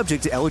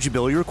 Subject to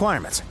eligibility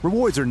requirements.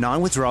 Rewards are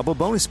non-withdrawable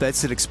bonus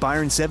bets that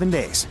expire in 7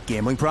 days.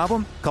 Gambling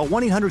problem? Call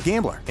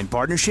 1-800-GAMBLER in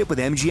partnership with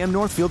MGM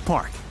Northfield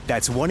Park.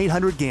 That's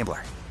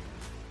 1-800-GAMBLER.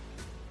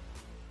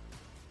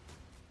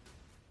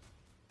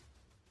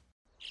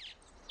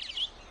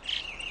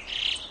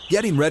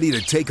 Getting ready to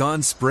take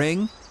on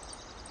spring?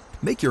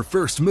 Make your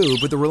first move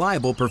with the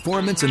reliable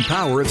performance and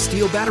power of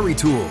Steel battery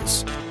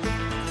tools.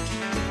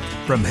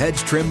 From hedge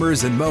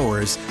trimmers and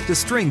mowers to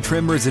string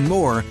trimmers and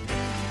more,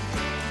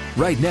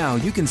 right now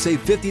you can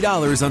save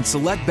 $50 on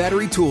select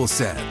battery tool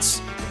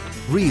sets.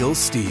 Real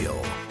Steel.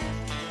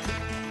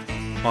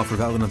 Offer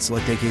valid on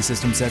select AK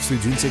system sets through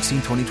June 16,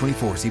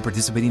 2024. See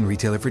participating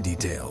retailer for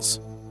details.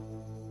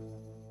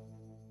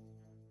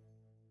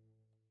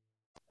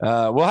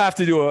 We'll have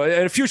to do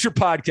a future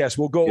podcast.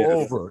 We'll go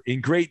over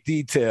in great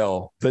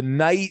detail the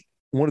night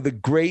one of the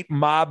great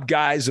mob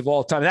guys of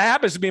all time. That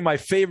happens to be my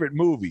favorite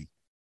movie,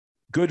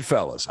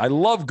 Goodfellas. I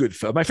love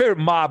Goodfellas. My favorite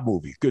mob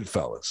movie,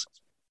 Goodfellas.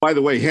 By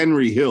the way,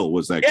 Henry Hill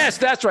was that guy. Yes,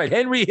 that's right.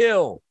 Henry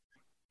Hill.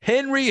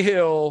 Henry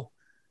Hill,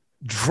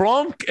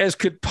 drunk as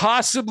could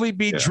possibly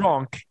be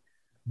drunk,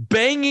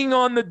 banging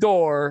on the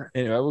door.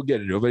 Anyway, we'll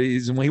get into it.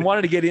 But he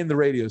wanted to get in the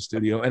radio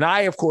studio. And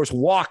I, of course,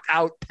 walked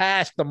out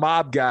past the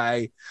mob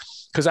guy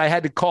because I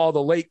had to call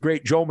the late,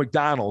 great Joe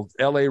McDonald,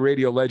 L.A.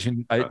 radio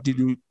legend. I did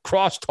do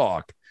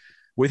crosstalk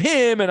with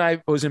him, and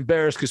I was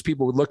embarrassed because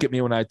people would look at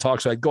me when I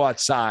talk. So I'd go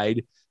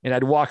outside, and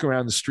I'd walk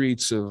around the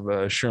streets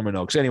of Sherman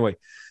Oaks. Anyway,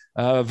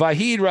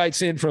 Vahid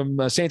writes in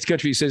from Saints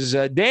Country. He says,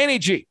 Danny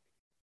G,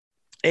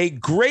 a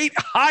great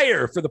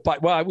hire for the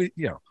 – well,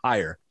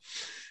 hire.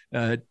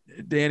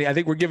 Danny, I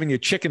think we're giving you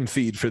chicken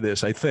feed for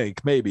this, I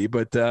think, maybe.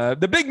 But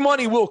the big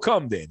money will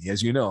come, Danny,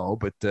 as you know.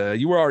 But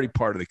you were already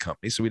part of the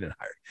company, so we didn't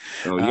hire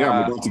you. Oh, yeah,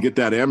 I'm about to get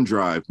that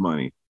M-Drive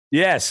money.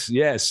 Yes.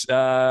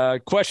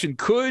 Question,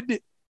 could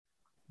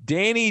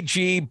Danny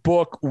G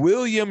book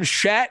William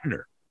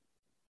Shatner?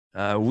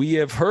 We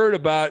have heard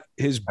about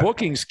his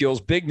booking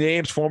skills, big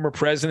names, former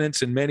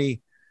presidents, and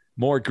many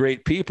more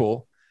great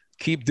people.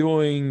 Keep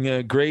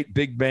doing great,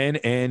 Big Ben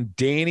and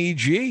Danny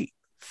G.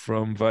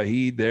 From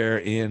Vahid there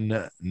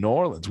in New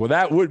Orleans. Well,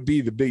 that would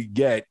be the big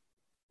get.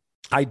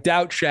 I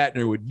doubt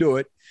Shatner would do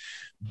it,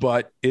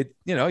 but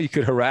you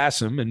could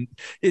harass him. And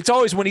it's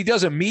always when he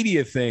does a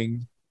media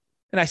thing,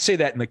 and I say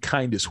that in the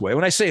kindest way.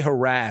 When I say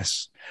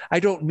harass,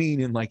 I don't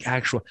mean in like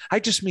actual, I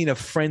just mean a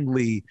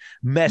friendly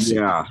message.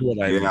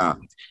 Yeah.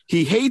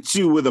 He hates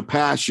you with a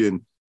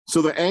passion.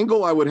 So the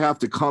angle I would have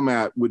to come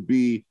at would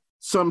be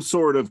some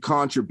sort of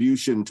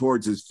contribution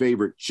towards his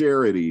favorite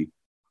charity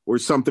or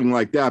something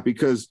like that,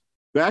 because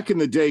back in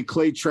the day,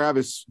 Clay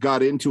Travis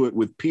got into it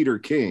with Peter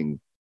King,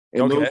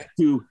 and those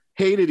two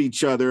hated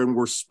each other and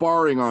were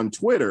sparring on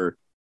Twitter.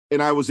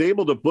 And I was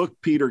able to book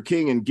Peter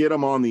King and get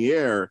him on the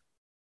air,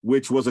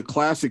 which was a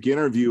classic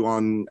interview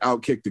on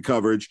Outkick the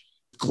Coverage.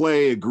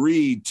 Clay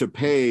agreed to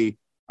pay,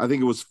 I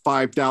think it was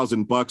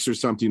 $5,000 or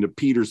something, to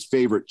Peter's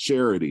favorite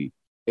charity,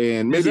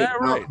 and maybe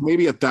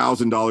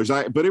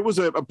 $1,000. But it was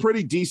a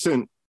pretty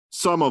decent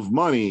sum of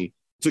money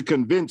to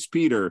convince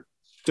Peter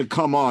to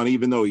come on,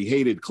 even though he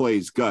hated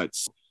Clay's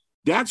guts.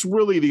 That's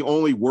really the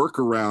only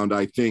workaround,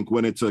 I think,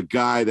 when it's a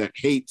guy that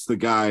hates the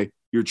guy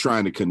you're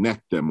trying to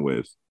connect them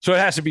with. So it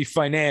has to be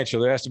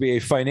financial. There has to be a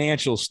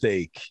financial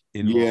stake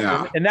involved.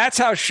 Yeah. And that's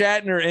how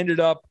Shatner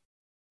ended up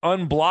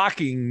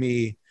unblocking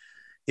me,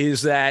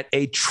 is that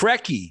a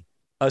Trekkie,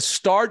 a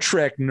Star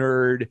Trek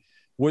nerd,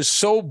 was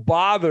so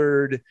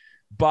bothered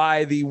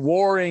by the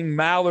warring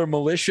Maller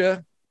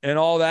militia and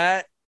all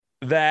that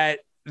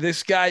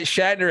this guy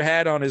Shatner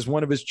had on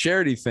one of his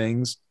charity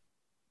things.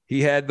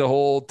 He had the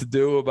whole to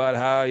do about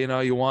how,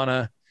 you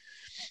want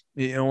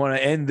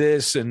to end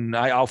this, and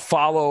I'll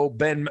follow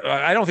Ben.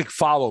 I don't think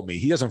follow me.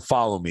 He doesn't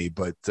follow me,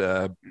 but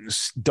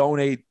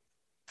donate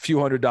a few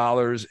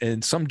 $100s.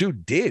 And some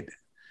dude did.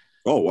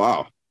 Oh,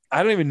 wow.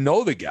 I don't even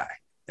know the guy.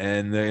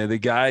 And the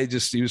guy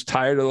he was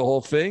tired of the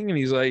whole thing. And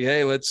he's like,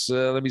 hey,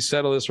 let me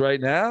settle this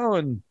right now.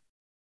 And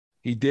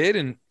he did.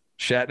 And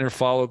Shatner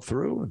followed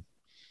through and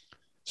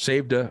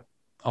saved a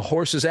a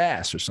horse's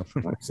ass or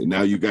something. So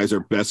now you guys are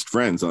best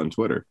friends on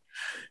Twitter.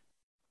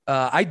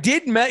 He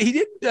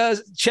did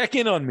check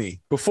in on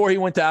me before he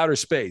went to outer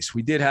space.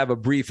 We did have a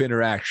brief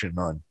interaction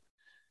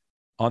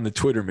on the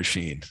Twitter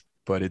machine,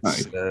 but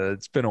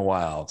it's been a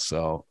while.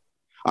 So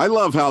I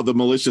love how the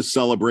militia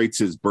celebrates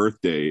his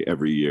birthday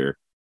every year.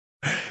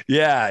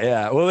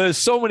 Yeah. Well, there's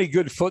so many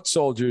good foot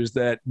soldiers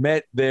that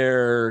met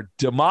their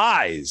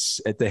demise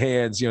at the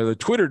hands, the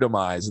Twitter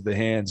demise at the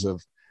hands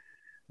of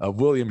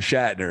William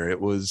Shatner. It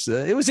was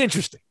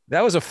interesting.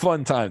 That was a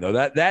fun time though.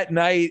 That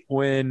night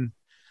when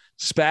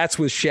Spats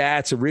with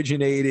Shats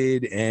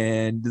originated,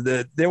 and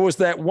there was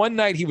that one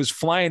night he was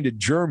flying to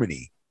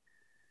Germany,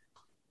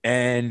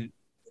 and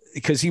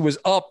because he was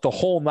up the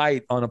whole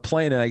night on a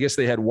plane, and I guess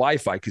they had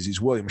Wi-Fi because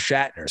he's William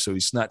Shatner, so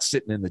he's not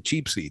sitting in the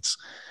cheap seats.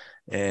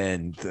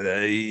 And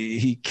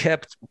he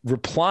kept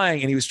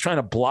replying, and he was trying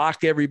to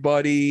block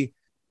everybody,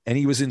 and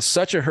he was in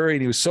such a hurry,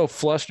 and he was so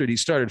flustered, he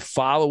started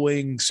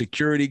following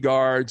security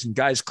guards and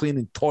guys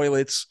cleaning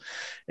toilets.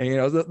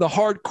 And, the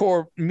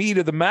hardcore meat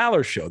of the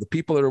Maller show, the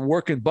people that are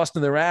working,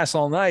 busting their ass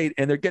all night,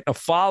 and they're getting a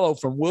follow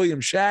from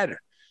William Shatner.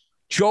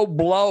 Joe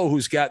Blow,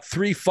 who's got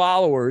 3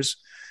 followers,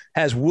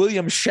 has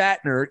William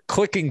Shatner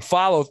clicking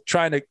follow,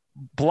 trying to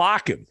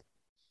block him.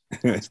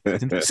 It's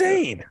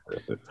insane.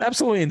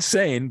 Absolutely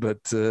insane.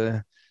 But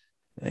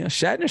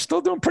Shatner's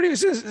still doing pretty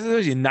good.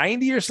 Is he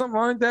 90 or something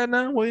like that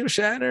now, William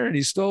Shatner? And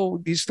he's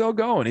still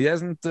going. He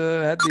hasn't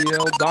had the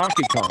old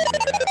Donkey Kong.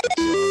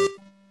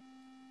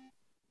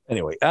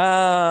 Anyway,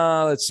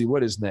 let's see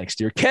what is next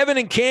here. Kevin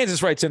in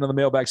Kansas writes in on the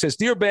mailbag, says,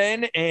 Dear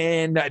Ben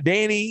and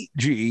Danny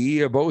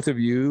G, both of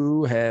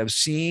you have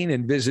seen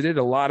and visited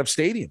a lot of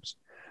stadiums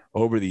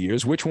over the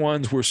years. Which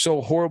ones were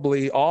so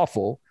horribly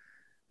awful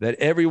that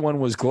everyone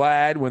was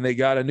glad when they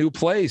got a new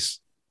place?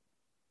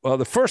 Well,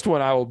 the first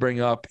one I will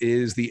bring up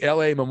is the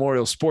LA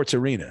Memorial Sports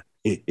Arena,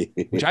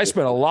 which I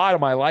spent a lot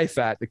of my life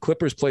at. The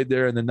Clippers played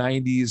there in the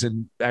 90s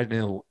and in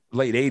the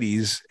late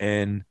 80s,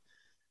 and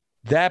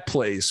that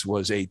place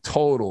was a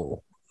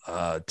total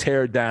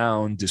tear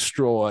down,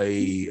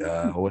 destroy,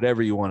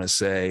 whatever you want to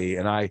say.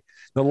 And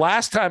the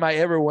last time I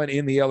ever went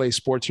in the LA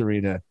Sports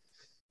Arena,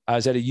 I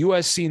was at a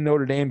USC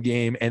Notre Dame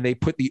game, and they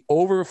put the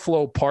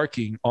overflow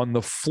parking on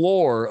the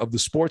floor of the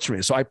sports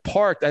arena. So I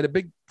had a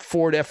big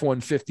Ford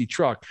F-150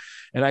 truck,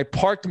 and I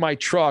parked my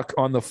truck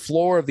on the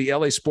floor of the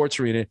LA Sports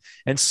Arena,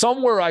 and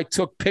somewhere I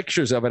took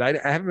pictures of it. I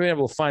haven't been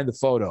able to find the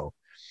photo,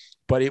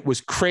 but it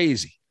was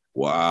crazy.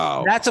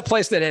 Wow. That's a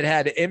place that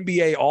had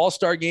NBA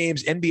All-Star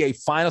games,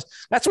 NBA Finals.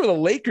 That's where the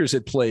Lakers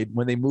had played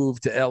when they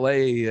moved to LA,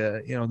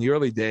 in the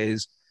early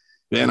days.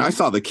 Man, I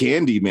saw the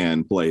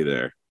Candyman play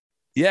there.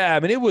 Yeah, I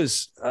mean, it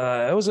was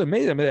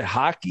amazing. I mean, they had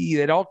hockey, they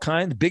had all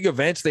kinds of big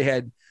events. They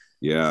had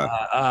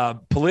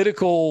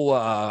political,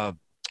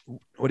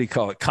 what do you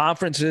call it,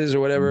 conferences or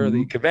whatever,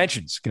 the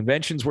conventions.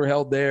 Conventions were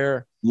held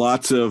there.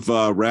 Lots of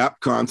rap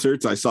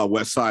concerts. I saw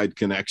West Side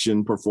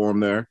Connection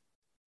perform there.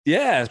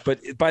 Yeah, but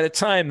by the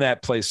time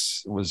that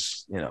place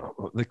was,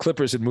 the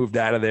Clippers had moved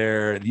out of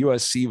there, and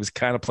USC was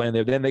kind of playing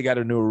there. Then they got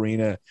a new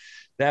arena.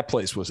 That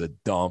place was a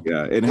dump.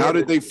 Yeah, and how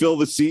did they fill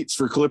the seats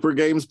for Clipper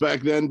games back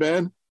then,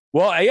 Ben?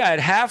 Well, yeah, at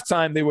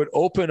halftime they would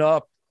open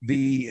up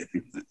the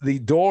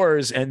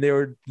doors, and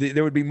there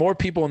would be more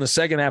people in the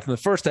second half than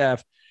the first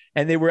half,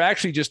 and they were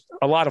actually just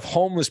a lot of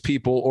homeless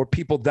people or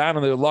people down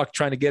on their luck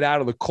trying to get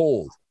out of the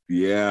cold.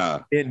 Yeah,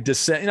 in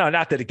December,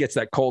 not that it gets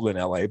that cold in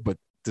LA, but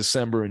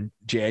December and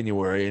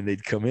January, and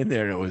they'd come in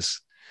there, and it was,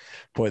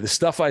 boy, the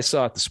stuff I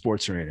saw at the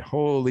sports arena.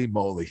 Holy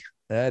moly,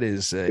 that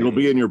is it'll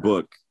be in your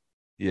book.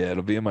 Yeah,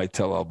 it'll be in my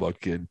tell-all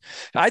book. And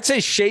I'd say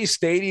Shea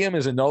Stadium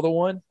is another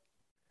one.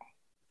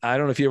 I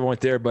don't know if you ever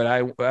went there, but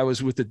I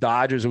was with the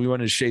Dodgers, and we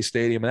went to Shea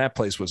Stadium, and that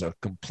place was a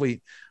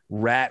complete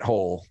rat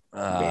hole.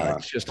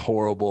 It's just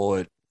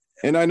horrible.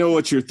 And I know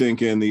what you're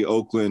thinking, the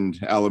Oakland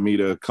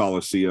Alameda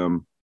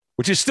Coliseum,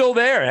 which is still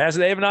there.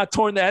 They have not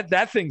torn that.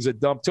 That thing's a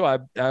dump too. I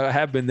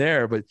have been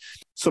there, but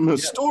some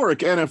historic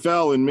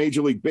NFL and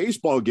Major League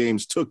Baseball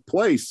games took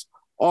place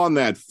on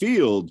that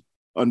field.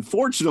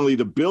 Unfortunately,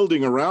 the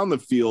building around the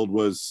field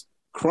was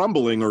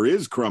crumbling, or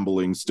is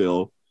crumbling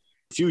still.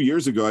 A few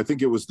years ago, I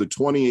think it was the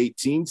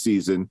 2018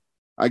 season,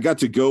 I got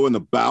to go in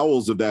the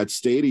bowels of that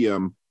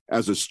stadium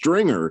as a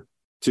stringer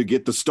to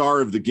get the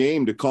star of the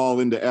game to call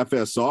into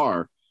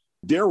FSR.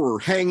 There were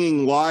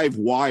hanging live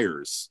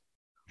wires.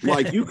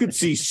 Like you could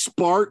see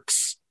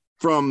sparks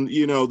from,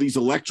 these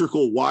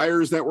electrical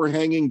wires that were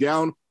hanging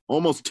down,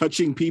 almost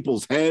touching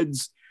people's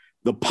heads.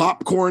 The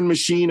popcorn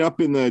machine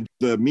up in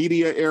the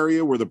media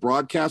area where the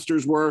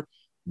broadcasters were,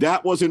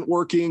 that wasn't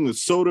working. The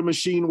soda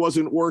machine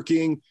wasn't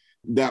working.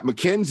 That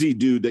McKenzie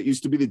dude that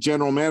used to be the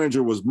general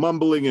manager was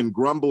mumbling and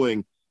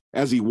grumbling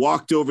as he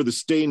walked over the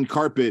stained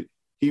carpet.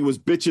 He was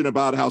bitching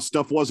about how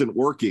stuff wasn't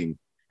working.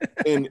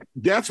 And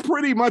that's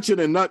pretty much in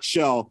a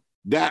nutshell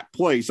that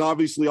place.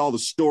 Obviously, all the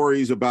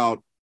stories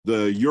about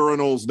the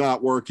urinals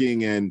not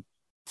working and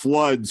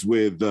floods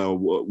with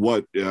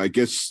I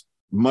guess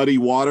muddy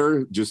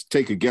water. Just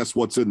take a guess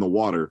what's in the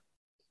water.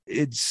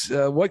 It's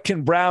what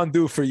can Brown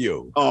do for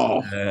you?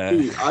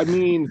 I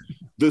mean,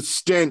 the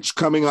stench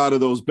coming out of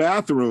those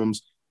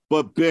bathrooms.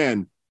 But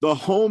Ben, the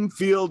home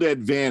field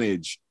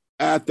advantage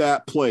at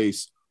that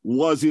place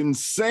was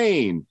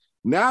insane.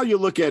 Now you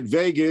look at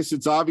Vegas,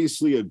 it's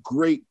obviously a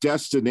great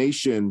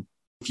destination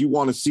if you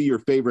want to see your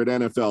favorite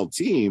NFL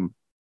team.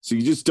 So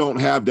you just don't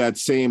have that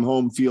same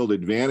home field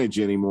advantage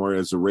anymore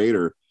as a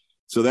Raider.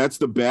 So that's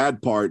the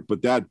bad part.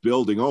 But that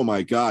building, oh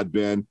my God,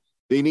 Ben,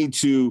 they need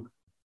to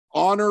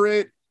honor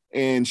it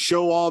and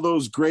show all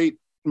those great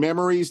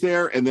memories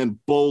there and then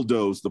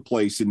bulldoze the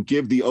place and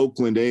give the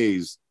Oakland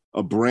A's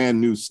a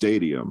brand new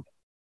stadium.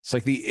 It's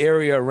like the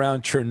area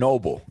around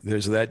Chernobyl.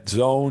 There's that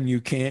zone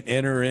you can't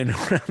enter in.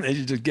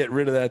 They just get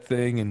rid of that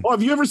thing. And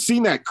have you ever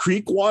seen that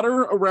creek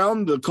water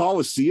around the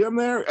Coliseum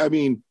there? I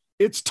mean,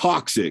 it's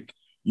toxic.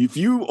 If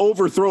you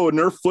overthrow a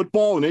Nerf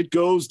football and it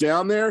goes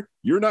down there,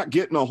 you're not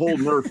getting a whole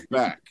Nerf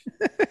back.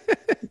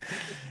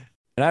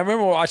 And I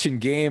remember watching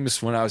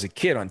games when I was a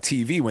kid on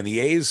TV when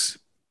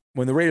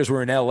the Raiders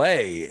were in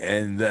LA,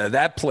 and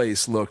that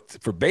place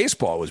looked, for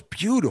baseball, was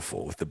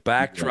beautiful with the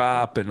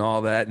backdrop and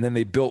all that. And then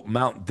they built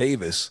Mount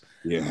Davis.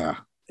 Yeah.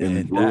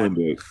 And ruined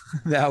it.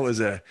 That was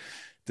a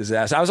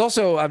disaster. I'm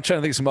trying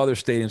to think of some other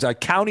stadiums.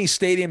 County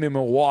Stadium in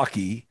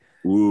Milwaukee.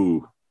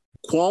 Ooh.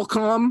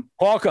 Qualcomm,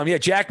 yeah,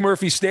 Jack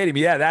Murphy Stadium.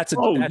 Yeah, that's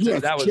gone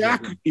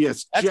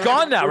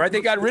now, right?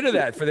 They got rid of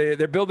that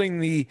they're building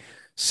the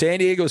San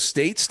Diego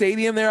State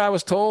Stadium there, I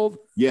was told.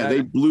 Yeah,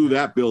 they blew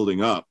that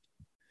building up.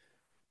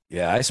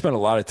 Yeah, I spent a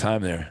lot of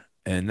time there,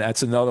 and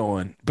that's another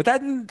one. But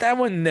that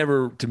one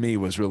never, to me,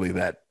 was really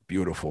that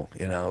beautiful.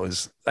 You know, it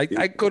was I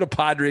go to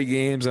Padre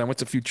games, and I went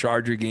to a few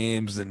Charger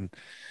games, and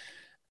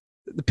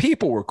the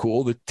people were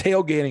cool. The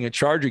tailgating at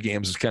Charger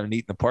games was kind of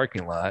neat in the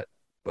parking lot,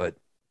 but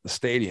the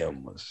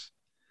stadium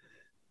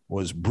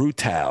was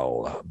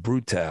brutal,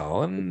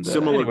 and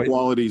similar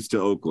qualities to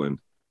Oakland.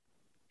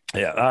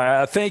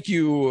 Yeah. Thank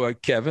you,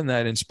 Kevin.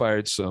 That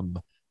inspired some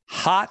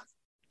hot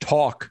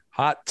talk.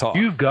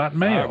 You've got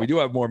mail. We do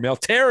have more mail.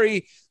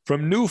 Terry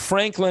from New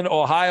Franklin,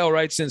 Ohio,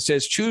 writes in,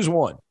 says, choose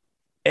one.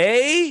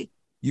 A,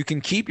 you can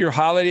keep your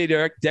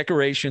holiday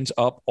decorations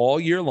up all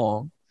year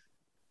long.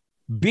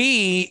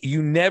 B,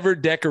 you never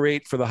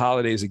decorate for the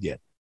holidays again.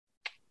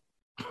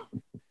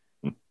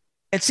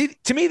 And see,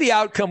 to me, the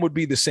outcome would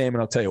be the same,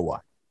 and I'll tell you why.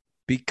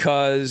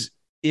 Because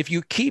if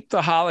you keep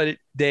the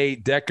holiday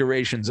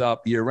decorations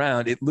up year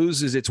round, it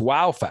loses its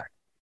wow factor.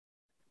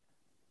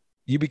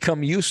 You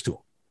become used to them.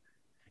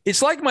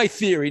 It's like my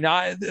theory.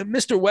 Now,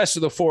 Mr. West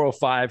of the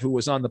 405, who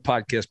was on the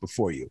podcast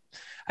before you,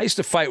 I used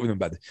to fight with him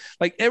about it.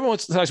 Like everyone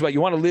talks about,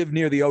 you want to live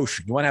near the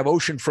ocean. You want to have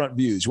oceanfront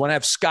views. You want to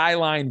have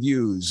skyline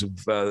views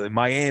of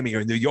Miami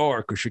or New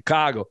York or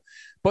Chicago.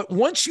 But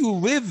once you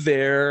live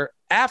there,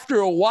 after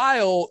a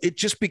while, it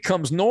just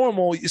becomes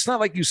normal. It's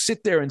not like you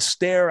sit there and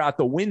stare out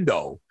the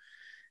window.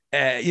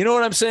 You know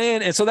what I'm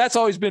saying? And so that's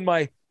always been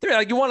my theory.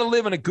 Like, you want to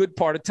live in a good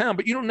part of town,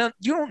 but you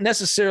don't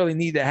necessarily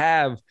need to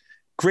have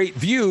great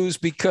views,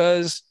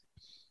 because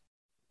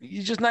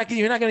you're not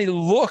going to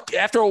look.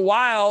 After a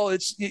while,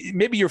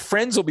 maybe your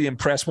friends will be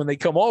impressed when they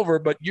come over,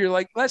 but you're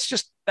like,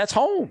 that's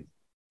home.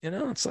 You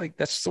know, it's like,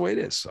 that's the way it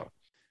is. So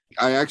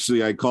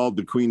I called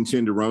the Queen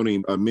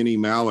Tenderoni, Minnie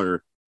Maller,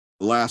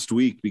 last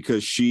week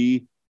because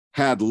she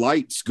had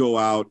lights go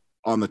out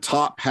on the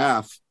top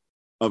half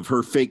of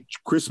her fake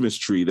Christmas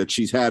tree that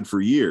she's had for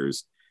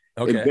years.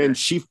 Okay. And then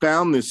she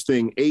found this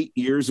thing 8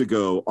 years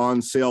ago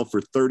on sale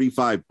for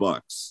 $35.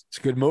 It's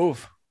a good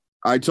move.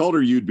 I told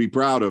her you'd be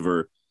proud of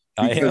her.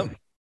 I am.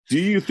 Do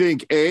you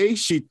think A,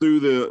 she threw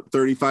the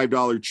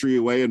 $35 tree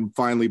away and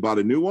finally bought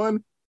a new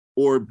one?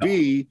 Or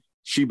B,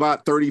 she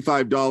bought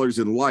 $35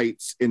 in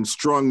lights and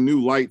strung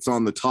new lights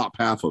on the top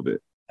half of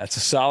it? That's a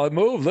solid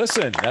move.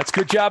 Listen, that's a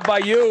good job by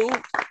you.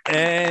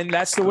 And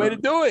that's the way to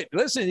do it.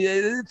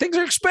 Listen, things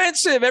are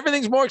expensive.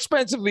 Everything's more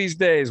expensive these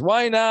days.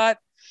 Why not?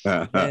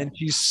 And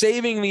she's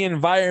saving the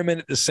environment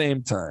at the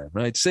same time,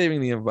 right?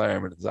 Saving the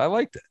environment. I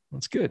like that.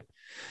 That's good.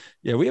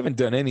 Yeah, we haven't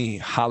done any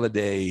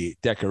holiday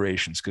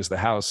decorations because the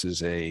house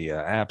is a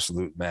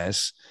absolute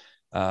mess.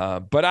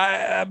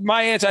 But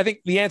my answer, I think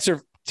the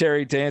answer,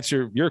 Terry, to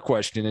answer your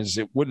question is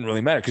it wouldn't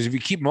really matter, because if you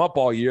keep them up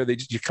all year, you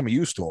become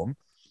used to them.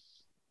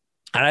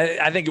 And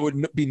I think it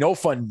would be no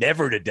fun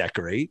never to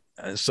decorate.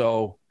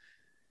 So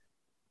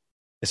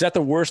is that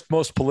the worst,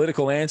 most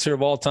political answer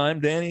of all time,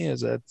 Danny?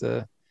 Is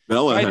that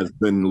Bella has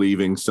been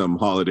leaving some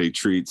holiday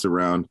treats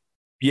around.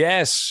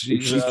 Yes.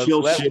 She's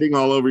still shitting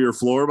all over your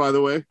floor, by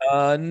the way?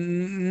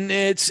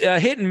 It's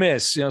hit and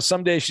miss. You know,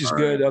 some days she's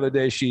good. Other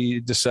days she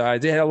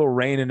decides. They had a little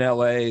rain in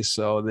LA,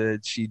 so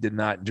that she did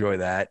not enjoy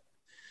that.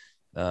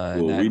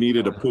 We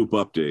needed a poop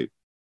update.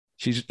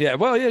 She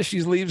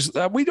leaves.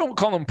 We don't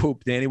call them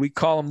poop, Danny. We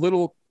call them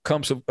little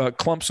clumps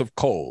of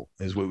coal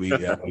is what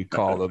we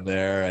call them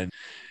there. And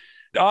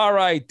all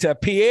right,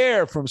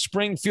 Pierre from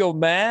Springfield,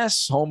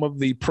 Mass., home of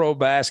the Pro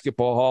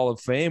Basketball Hall of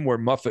Fame, where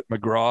Muffet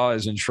McGraw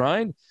is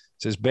enshrined,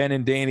 says, Ben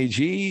and Danny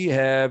G,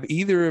 have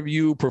either of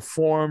you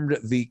performed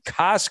the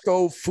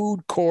Costco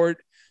Food Court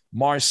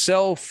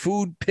Marcel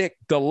Food Pick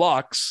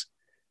Deluxe?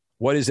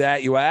 What is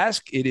that, you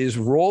ask? It is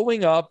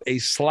rolling up a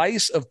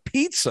slice of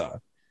pizza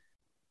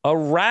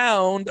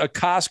around a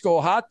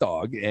Costco hot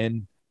dog.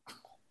 And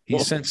he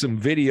sent some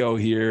video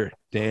here,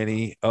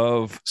 Danny,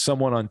 of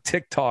someone on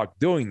TikTok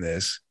doing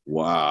this.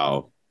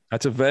 Wow.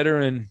 That's a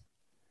veteran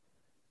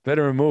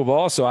move.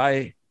 Also,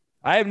 I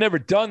have never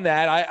done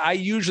that. I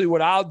usually,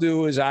 what I'll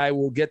do is I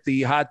will get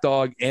the hot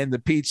dog and the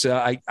pizza.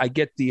 I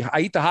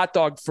eat the hot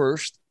dog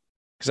first,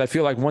 because I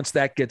feel like once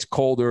that gets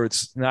colder,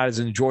 it's not as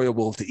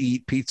enjoyable to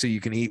eat. Pizza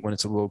you can eat when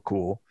it's a little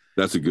cool.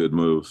 That's a good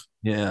move.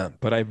 Yeah,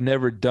 but I've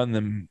never done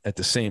them at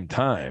the same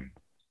time.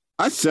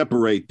 I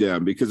separate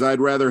them because I'd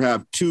rather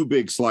have 2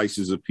 big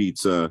slices of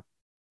pizza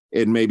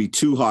and maybe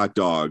 2 hot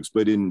dogs,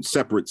 but in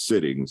separate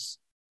sittings.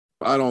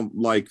 I don't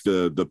like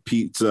the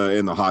pizza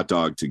and the hot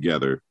dog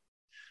together.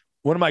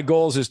 One of my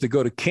goals is to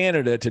go to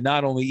Canada to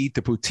not only eat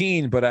the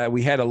poutine, but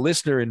we had a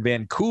listener in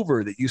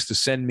Vancouver that used to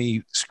send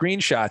me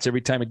screenshots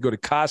every time I'd go to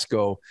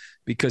Costco,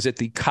 because at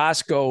the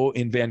Costco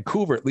in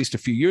Vancouver, at least a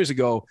few years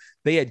ago,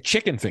 they had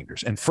chicken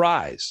fingers and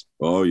fries.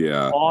 Oh,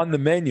 yeah. On the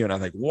menu. And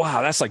I'm like,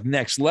 wow, that's like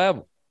next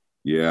level.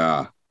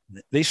 Yeah.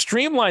 They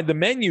streamlined the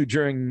menu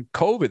during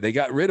COVID. They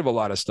got rid of a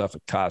lot of stuff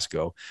at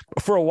Costco.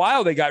 But for a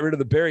while, they got rid of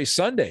the berry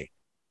sundae.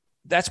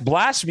 That's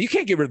blasphemy. You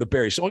can't get rid of the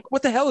berry sundae.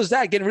 What the hell is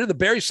that? Getting rid of the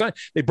berry sundae?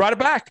 They brought it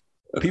back.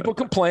 People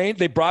complained.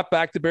 They brought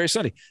back the berry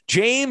sundae.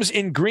 James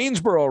in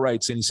Greensboro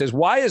writes in. He says,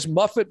 why is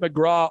Muffet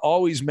McGraw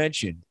always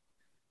mentioned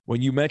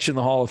when you mention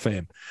the Hall of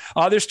Fame?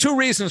 There's 2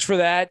 reasons for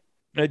that,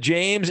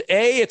 James.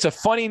 A, it's a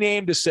funny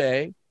name to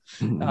say.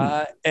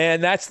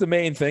 And that's the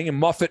main thing. And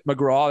Muffet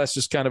McGraw, that's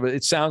just kind of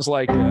it sounds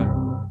like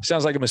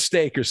a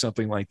mistake or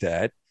something like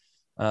that.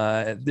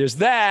 There's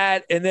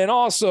that. And then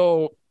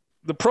also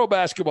the Pro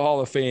Basketball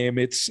Hall of Fame.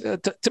 It's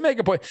to make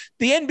a point.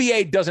 The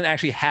NBA doesn't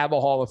actually have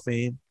a Hall of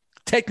Fame.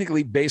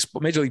 Technically,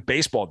 Major League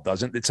Baseball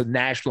doesn't. It's a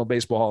National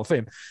Baseball Hall of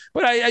Fame.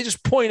 But I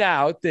just point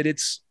out that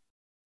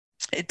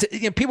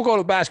people go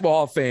to the Basketball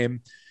Hall of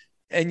Fame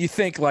and you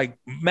think like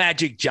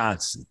Magic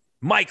Johnson,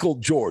 Michael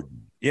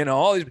Jordan,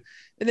 all these,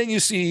 and then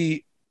you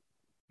see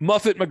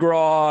Muffet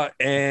McGraw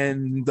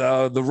and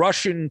the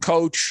Russian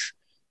coach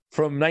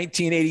from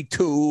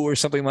 1982 or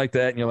something like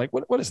that, and you're like,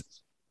 what is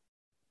this?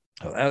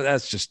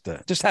 That's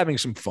just having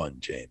some fun,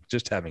 James.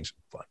 Just having some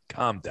fun.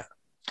 Calm down.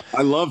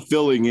 I love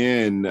filling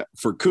in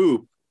for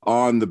Coop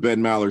on the Ben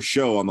Maller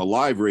show, on the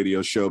live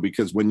radio show,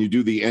 because when you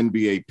do the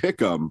NBA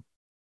Pick'em,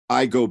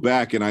 I go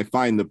back and I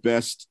find the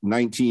best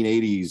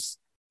 1980s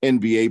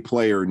NBA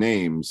player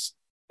names,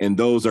 and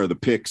those are the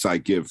picks I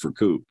give for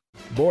Coop.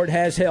 Board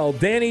has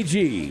held. Danny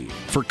G.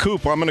 For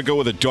Coop, I'm going to go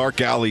with a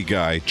dark alley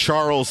guy,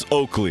 Charles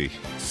Oakley.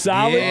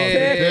 Solid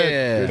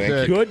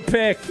pick. Good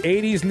pick.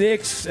 80s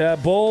Knicks,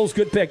 Bulls,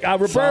 good pick.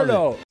 Roberto.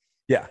 Solid.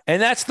 Yeah,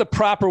 and that's the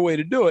proper way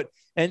to do it.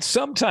 And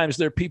sometimes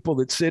there are people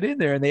that sit in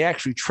there and they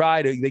actually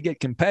they get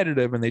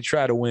competitive and they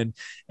try to win.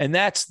 And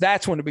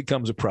that's when it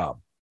becomes a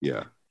problem.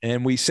 Yeah.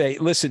 And we say,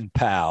 listen,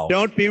 pal.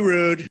 Don't be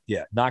rude.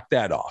 Yeah, knock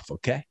that off,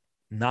 okay?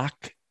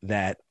 Knock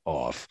that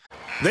off.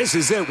 This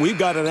is it. We've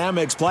got an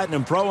Amex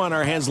Platinum Pro on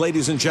our hands,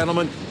 ladies and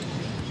gentlemen.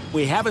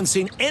 We haven't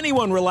seen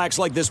anyone relax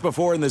like this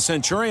before in the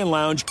Centurion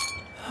Lounge.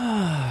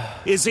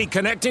 Is he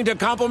connecting to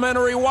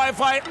complimentary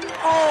Wi-Fi?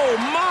 Oh,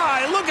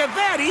 my. Look at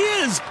that. He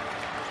is.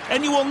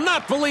 And you will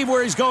not believe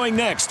where he's going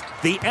next.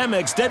 The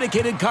Amex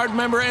dedicated card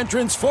member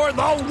entrance for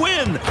the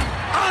win.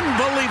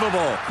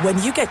 Unbelievable.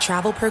 When you get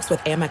travel perks with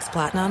Amex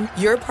Platinum,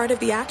 you're part of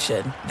the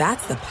action.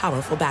 That's the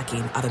powerful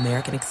backing of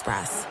American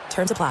Express.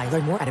 Terms apply.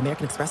 Learn more at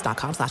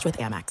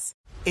americanexpress.com/withAmex.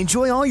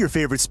 Enjoy all your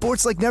favorite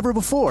sports like never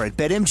before at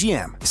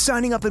BetMGM.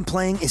 Signing up and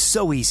playing is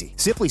so easy.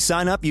 Simply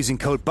sign up using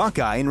code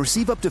Buckeye and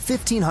receive up to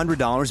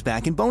 $1,500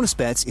 back in bonus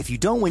bets if you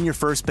don't win your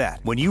first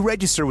bet. When you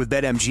register with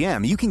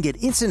BetMGM, you can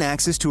get instant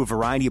access to a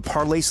variety of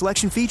parlay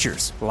selection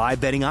features, live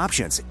betting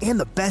options, and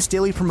the best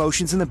daily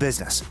promotions in the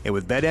business. And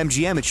with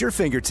BetMGM at your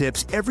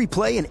fingertips, every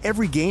play and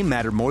every game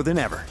matter more than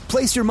ever.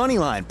 Place your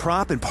moneyline,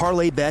 prop, and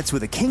parlay bets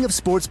with the king of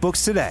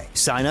sportsbooks today.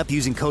 Sign up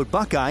using code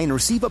Buckeye and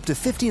receive up to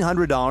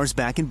 $1,500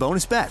 back in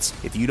bonus bets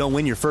if you don't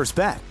win your first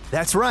bet.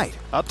 That's right,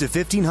 up to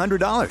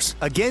 $1,500.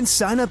 Again,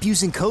 sign up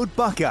using code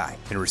Buckeye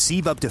and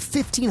receive up to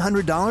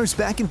 $1,500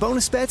 back in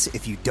bonus bets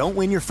if you don't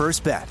win your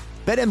first bet.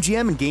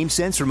 BetMGM and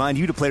GameSense remind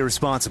you to play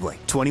responsibly.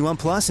 21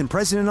 plus and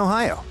present in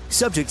Ohio.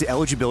 Subject to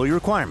eligibility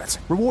requirements.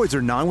 Rewards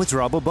are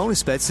non-withdrawable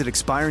bonus bets that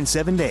expire in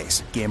 7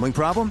 days. Gambling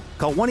problem?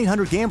 Call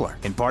 1-800-GAMBLER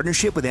in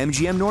partnership with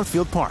MGM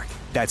Northfield Park.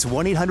 That's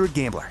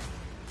 1-800-GAMBLER.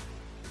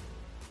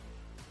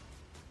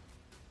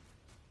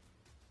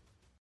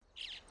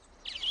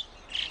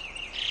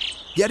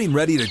 Getting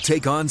ready to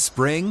take on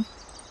spring?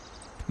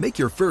 Make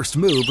your first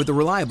move with the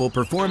reliable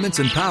performance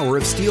and power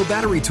of Steel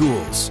battery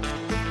tools.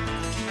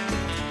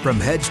 From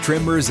hedge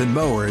trimmers and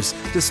mowers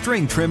to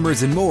string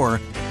trimmers and more,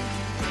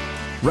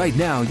 right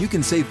now you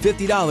can save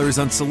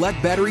 $50 on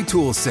select battery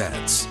tool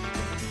sets.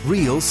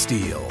 Real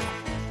Steel.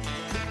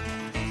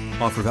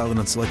 Offer valid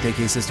on select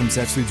AK system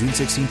sets through June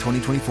 16,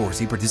 2024.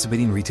 See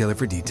participating retailer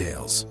for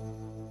details.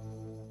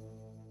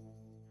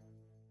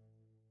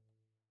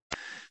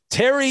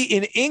 Terry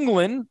in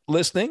England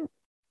listening.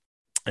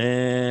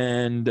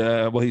 And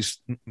he's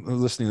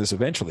listening to this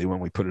eventually when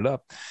we put it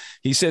up.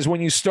 He says,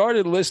 when you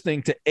started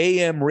listening to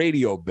AM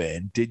radio,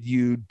 Ben, did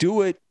you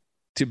do it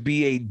to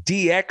be a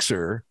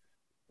DXer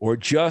or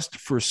just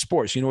for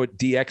sports? You know what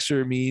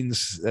DXer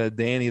means,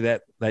 Danny,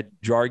 that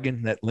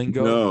jargon, that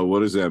lingo? No, what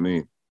does that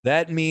mean?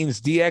 That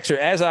means DXer,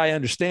 as I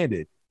understand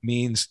it,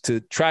 means to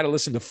try to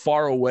listen to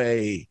far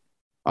away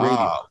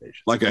radio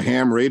stations. Like a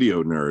ham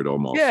radio nerd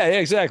almost. Yeah,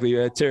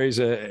 exactly. Terry's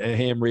a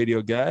ham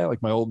radio guy,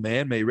 like my old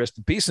man, may he rest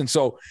in peace. And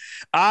so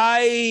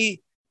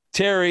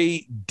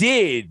Terry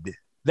did.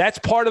 That's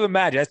part of the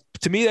magic.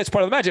 To me, that's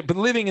part of the magic. But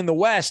living in the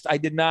West, I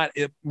did not,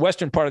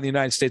 western part of the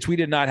United States, we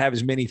did not have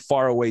as many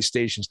faraway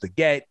stations to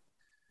get.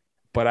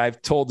 But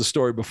I've told the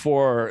story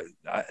before.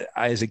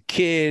 As a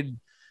kid,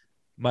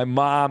 my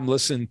mom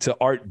listened to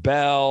Art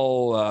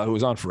Bell, who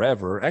was on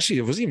forever.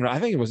 Actually, I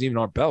think it wasn't even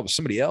Art Bell, it was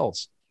somebody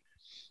else.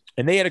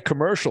 And they had a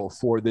commercial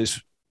for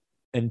this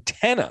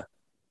antenna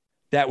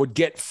that would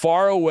get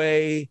far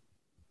away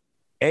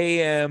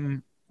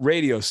AM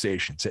radio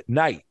stations at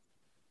night.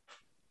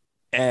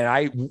 And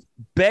I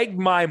begged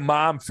my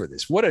mom for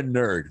this. What a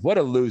nerd. What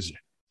a loser.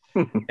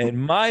 And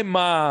my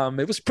mom,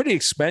 it was pretty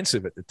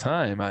expensive at the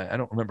time. I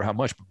don't remember how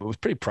much, but it was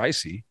pretty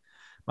pricey.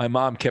 My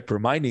mom kept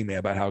reminding me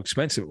about how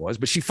expensive it was,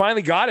 but she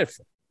finally got it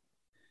for me.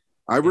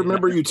 I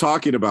remember you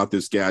talking about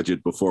this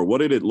gadget before. What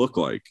did it look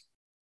like?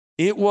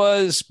 It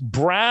was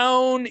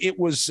brown. It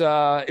was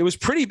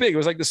pretty big. It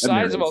was like the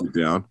size of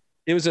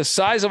it was the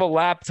size of a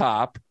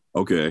laptop.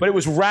 Okay. But it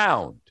was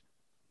round.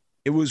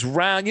 It was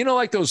round. You know,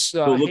 like those.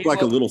 So it looked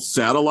like a little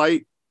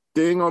satellite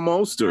thing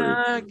almost,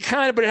 or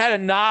kind of, but it had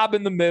a knob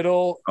in the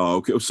middle. Oh,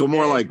 okay. So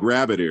more like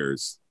rabbit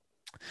ears.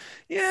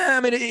 Yeah,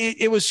 I mean,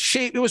 it was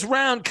shaped. It was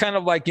round, kind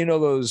of like, you know,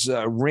 those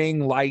ring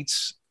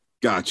lights.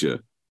 Gotcha.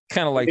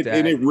 Kind of like that.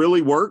 And it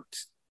really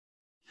worked.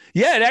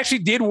 Yeah, it actually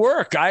did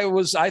work.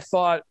 I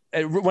thought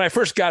when I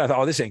first got it, I thought,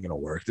 oh, this ain't going to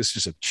work. This is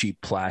just a cheap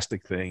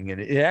plastic thing.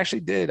 And it actually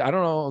did. I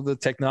don't know the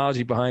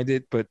technology behind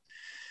it, but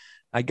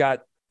I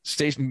got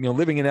stationed,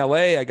 living in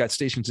LA, I got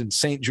stations in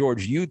St.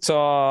 George,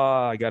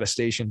 Utah. I got a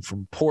station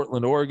from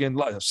Portland,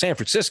 Oregon. San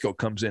Francisco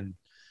comes in.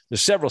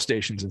 There's several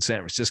stations in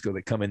San Francisco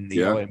that come in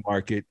the LA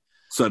market.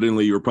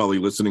 Suddenly you were probably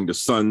listening to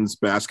Suns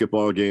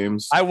basketball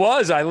games. I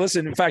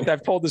listened. In fact,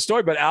 I've told the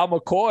story, but Al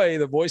McCoy,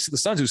 the voice of the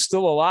Suns, who's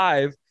still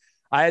alive,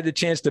 I had the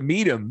chance to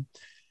meet him.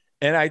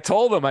 And I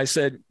told him, I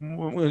said,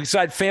 we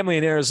had family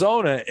in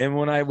Arizona. And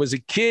when I was a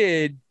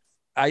kid,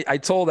 I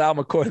told Al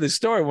McCoy this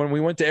story. When we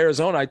went to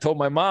Arizona, I told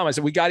my mom, I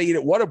said, we got to eat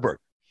at Whataburger.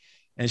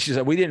 And she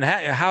said, we didn't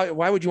have,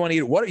 why would you want to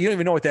eat at Whataburger? You don't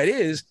even know what that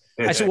is.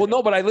 I said, well,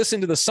 no, but I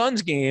listened to the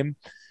Suns game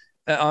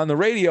on the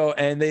radio.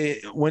 And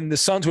when the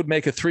Suns would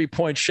make a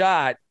 3-point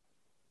shot,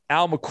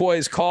 Al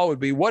McCoy's call would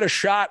be, what a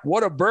shot,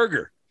 what a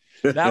burger.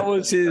 That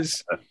was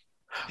his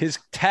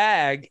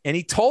tag. And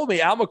Al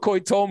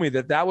McCoy told me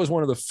that was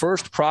one of the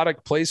first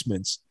product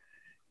placements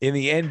in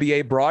the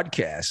NBA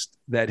broadcast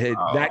that had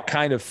that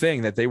kind of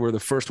thing, that they were the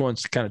first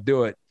ones to kind of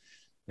do it.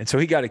 And so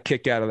he got a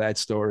kick out of that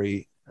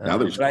story. Now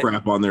there's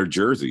crap on their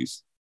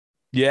jerseys.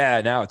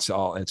 Yeah, now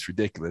it's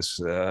ridiculous.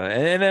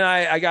 And then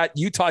I got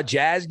Utah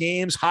Jazz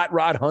games, Hot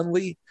Rod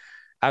Hundley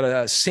out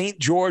of St.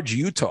 George,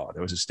 Utah.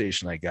 There was a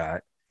station I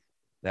got.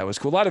 That was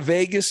cool. A lot of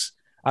Vegas.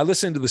 I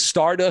listened to the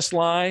Stardust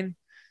line.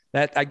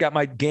 That I got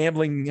my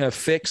gambling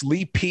fix.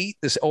 Lee Pete,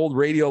 this old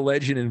radio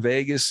legend in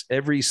Vegas,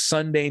 every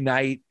Sunday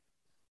night.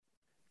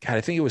 God,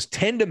 I think it was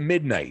 10 to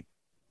midnight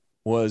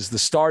was the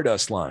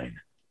Stardust line.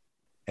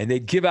 And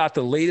they'd give out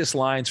the latest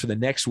lines for the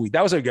next week.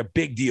 That was like a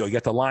big deal. You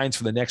got the lines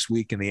for the next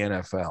week in the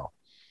NFL.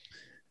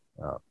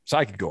 So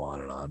I could go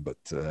on and on,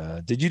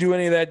 but did you do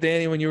any of that,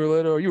 Danny, when you were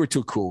little? Or you were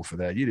too cool for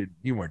that?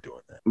 You weren't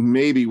doing that.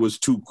 Maybe was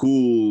too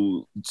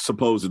cool,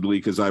 supposedly,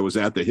 because I was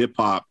at the hip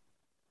hop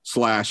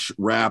 /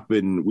 rap,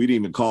 and we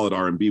didn't even call it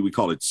R&B. We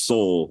called it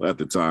soul at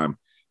the time.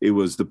 It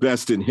was the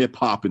best in hip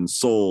hop and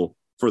soul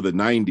for the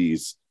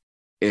 90s.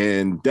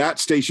 And that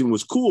station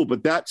was cool,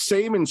 but that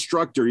same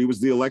instructor, he was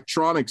the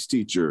electronics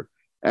teacher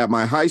at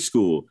my high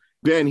school.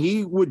 Ben,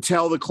 he would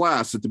tell the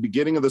class at the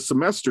beginning of the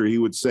semester, he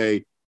would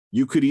say,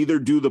 you could either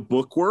do the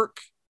bookwork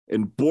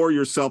and bore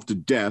yourself to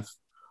death,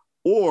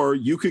 or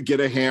you could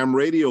get a ham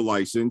radio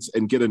license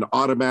and get an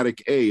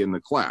automatic A in the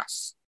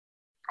class.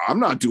 I'm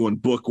not doing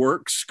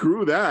bookwork.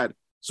 Screw that.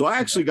 So I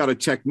actually got a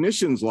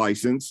technician's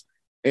license,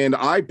 and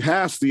I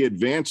passed the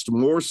advanced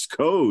Morse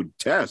code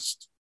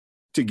test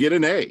to get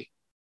an A.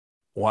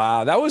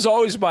 Wow, that was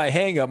always my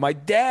hang up. My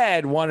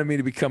dad wanted me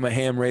to become a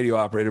ham radio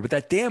operator, but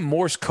that damn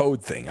Morse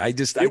code thing,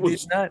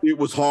 it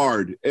was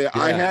hard. Yeah.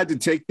 I had to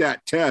take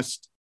that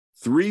test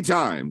 3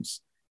 times.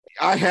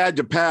 I had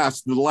to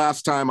pass the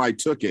last time I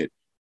took it,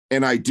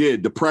 and I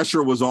did. The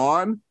pressure was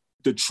on.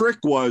 The trick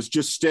was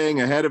just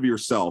staying ahead of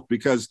yourself,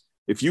 because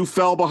if you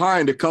fell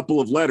behind a couple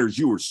of letters,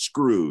 you were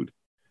screwed.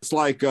 It's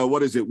like,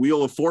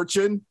 Wheel of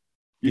Fortune?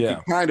 You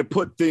can kind of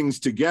put things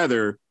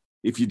together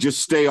if you just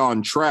stay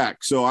on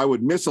track. So I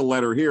would miss a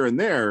letter here and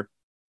there,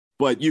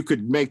 but you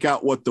could make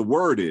out what the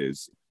word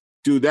is.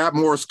 Dude, that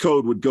Morse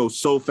code would go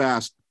so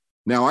fast.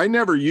 Now, I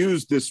never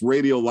used this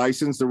radio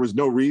license. There was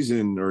no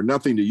reason or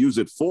nothing to use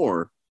it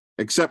for,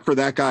 except for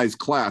that guy's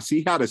class.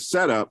 He had a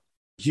setup,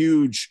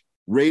 huge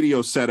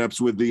radio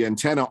setups with the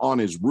antenna on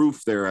his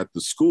roof there at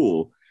the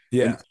school.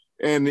 Yeah.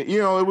 And you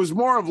know, it was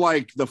more of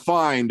like the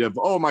find of,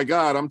 oh my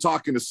God, I'm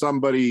talking to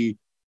somebody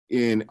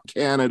in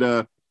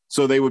Canada.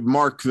 So they would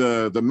mark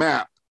the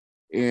map.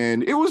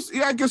 And it was,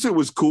 I guess it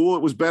was cool.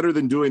 It was better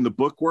than doing the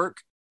book work.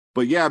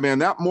 But yeah, man,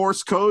 that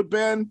Morse code,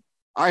 Ben,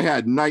 I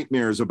had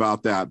nightmares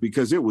about that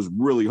because it was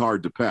really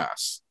hard to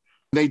pass.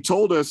 They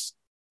told us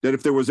that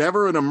if there was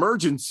ever an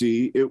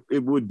emergency,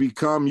 it would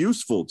become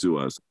useful to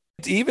us.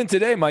 Even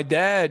today, my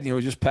dad,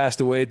 just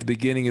passed away at the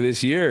beginning of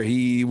this year.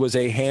 He was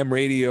a ham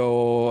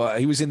radio.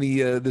 He was in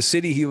the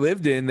city he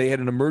lived in. They had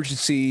an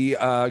emergency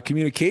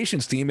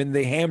communications team in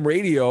the ham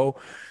radio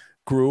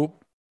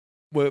group.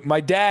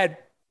 My dad,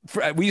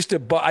 I used to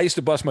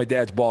bust my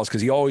dad's balls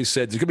because he always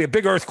said there's gonna be a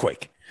big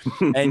earthquake.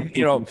 And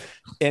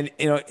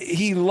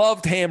he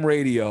loved ham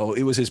radio.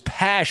 It was his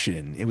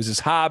passion. It was his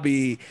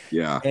hobby.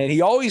 Yeah. And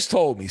he always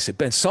told me, he said,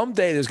 Ben,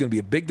 someday there's going to be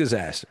a big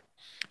disaster.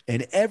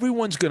 And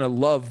everyone's going to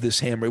love this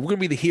ham radio. We're going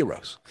to be the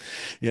heroes,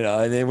 and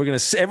then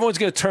everyone's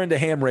going to turn to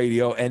ham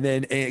radio. And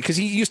then, because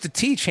he used to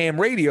teach ham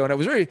radio, and it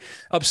was very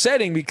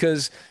upsetting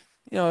because,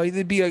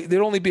 there'd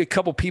only be a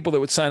couple people that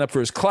would sign up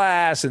for his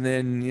class. And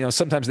then,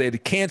 sometimes they had to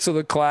cancel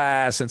the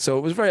class. And so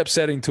it was very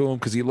upsetting to him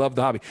because he loved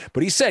the hobby.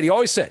 But he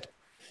always said,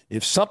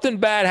 if something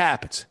bad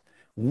happens,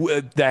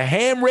 the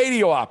ham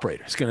radio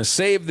operator is going to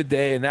save the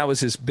day. And that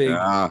was his big.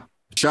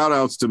 Shout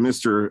outs to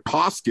Mr.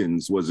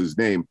 Hoskins was his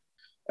name.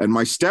 And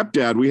my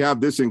stepdad, we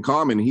have this in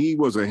common. He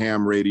was a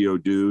ham radio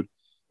dude.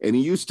 And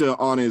he used to,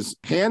 on his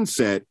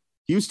handset,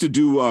 he used to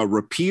do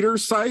repeater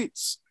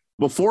sites.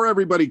 Before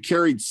everybody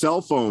carried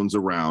cell phones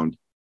around,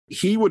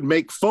 he would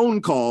make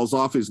phone calls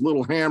off his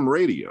little ham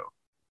radio.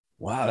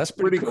 Wow, that's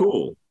pretty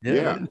cool.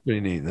 Yeah.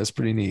 That's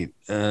pretty neat.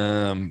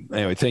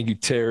 Anyway, thank you,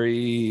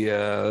 Terry.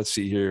 Let's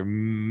see here.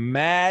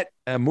 Matt,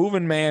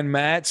 Moving Man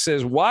Matt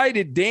says, why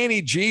did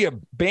Danny G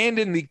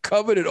abandon the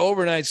coveted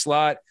overnight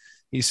slot?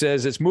 He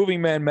says, it's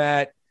Moving Man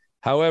Matt.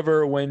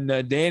 However, when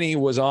Danny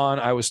was on,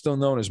 I was still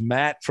known as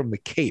Matt from the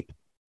Cape.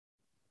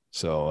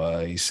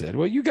 So he said,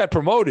 well, you got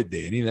promoted,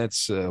 Danny.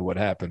 That's what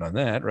happened on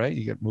that, right?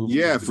 You got moved.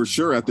 Yeah, for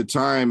sure. At the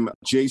time,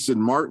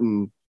 Jason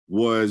Martin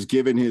was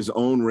given his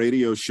own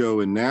radio show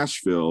in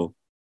Nashville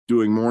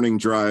doing morning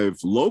drive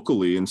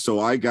locally. And so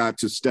I got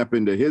to step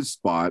into his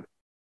spot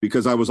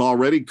because I was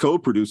already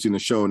co-producing the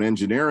show and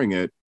engineering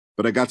it,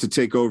 but I got to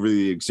take over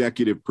the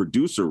executive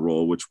producer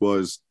role, which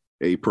was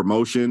a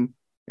promotion.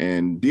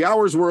 And the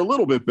hours were a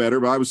little bit better,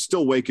 but I was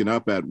still waking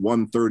up at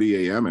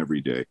 1:30 a.m. every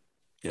day.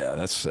 Yeah,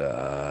 that's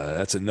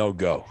a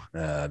no-go.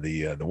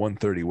 The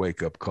 1:30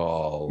 wake-up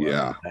call.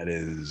 Yeah, that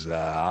is.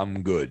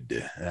 I'm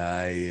good.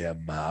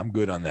 I'm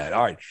good on that.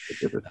 All right.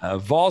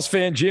 Vols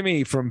fan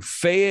Jimmy from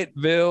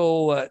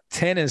Fayetteville,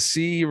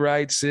 Tennessee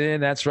writes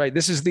in. That's right.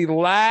 This is the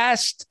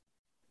last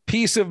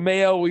piece of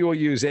mail we will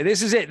use. And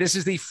this is it. This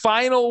is the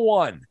final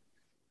one.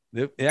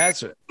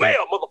 That's it.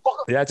 Mail,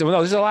 motherfucker. Yeah, no,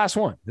 this is the last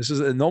one. This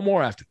is no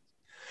more after.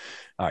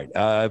 All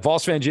right.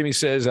 Vols fan Jimmy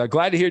says,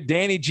 glad to hear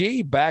Danny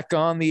G back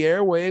on the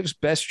airwaves.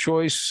 Best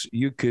choice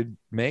you could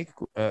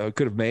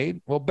have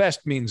made. Well,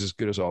 best means as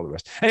good as all the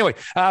rest. Anyway,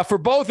 for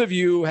both of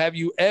you, have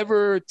you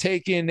ever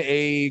taken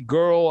a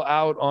girl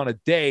out on a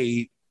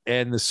date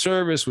and the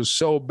service was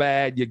so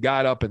bad you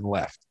got up and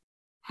left?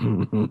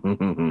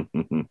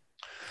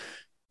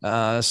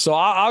 So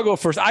I'll go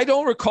first. I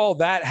don't recall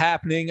that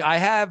happening. I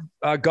have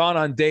gone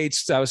on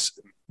dates. I was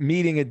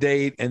meeting a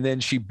date and then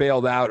she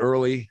bailed out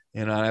early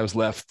and I was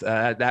left.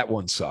 That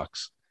one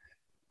sucks.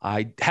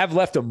 I have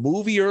left a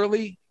movie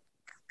early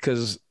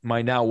because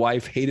my now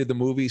wife hated the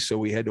movie, so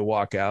we had to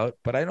walk out.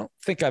 But I don't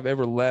think I've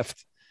ever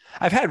left.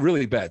 I've had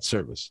really bad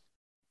service,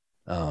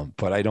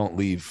 but I won't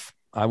leave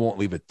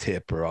a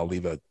tip, or I'll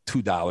leave a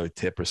 $2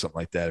 tip or something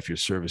like that if your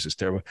service is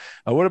terrible.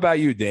 What about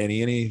you,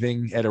 Danny?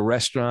 Anything at a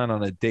restaurant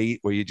on a date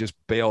where you just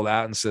bailed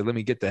out and said, let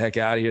me get the heck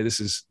out of here? This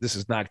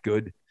is not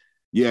good.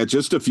 Yeah,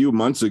 just a few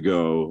months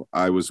ago,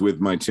 I was with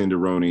my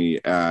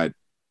Tenderoni at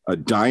a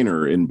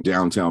diner in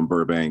downtown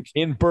Burbank.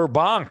 In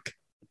Burbank.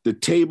 The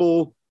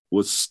table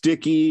was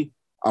sticky,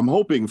 I'm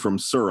hoping from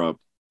syrup,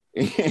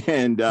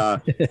 and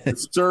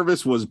the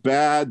service was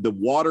bad. The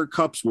water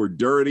cups were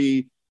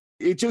dirty.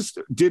 It just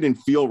didn't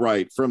feel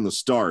right from the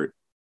start.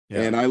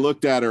 Yeah. And I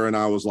looked at her and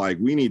I was like,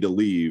 we need to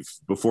leave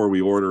before we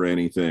order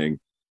anything.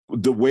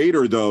 The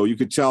waiter, though, you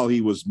could tell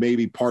he was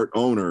maybe part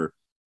owner,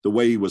 the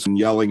way he was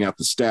yelling at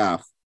the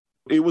staff.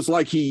 It was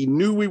like he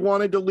knew we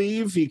wanted to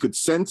leave. He could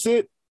sense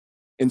it.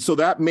 And so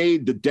that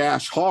made the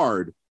dash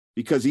hard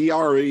because he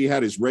already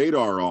had his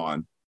radar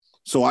on.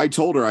 So I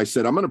told her, I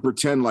said, I'm going to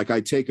pretend like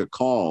I take a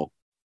call,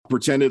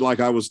 pretended like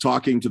I was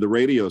talking to the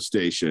radio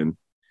station.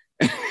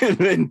 And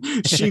then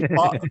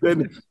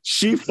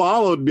she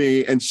followed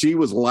me and she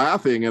was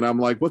laughing. And I'm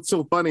like, what's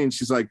so funny? And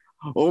she's like,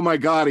 oh, my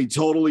God, he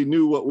totally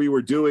knew what we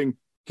were doing.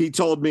 He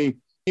told me,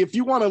 if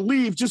you want to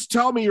leave, just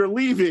tell me you're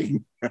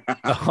leaving.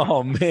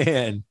 Oh,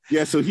 man.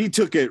 Yeah. So he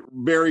took it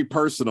very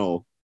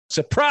personal.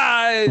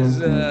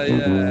 Surprise!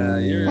 Yeah,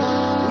 you're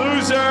a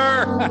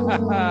loser.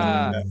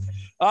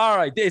 All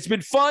right. It's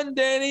been fun,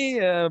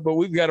 Danny, but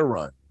we've got to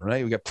run,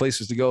 right? We've got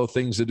places to go,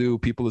 things to do,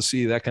 people to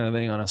see, that kind of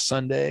thing on a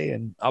Sunday.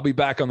 And I'll be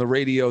back on the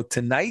radio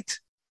tonight.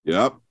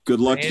 Yep.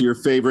 Good luck to your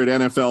favorite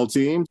NFL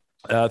team.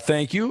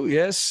 Thank you.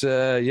 Yes,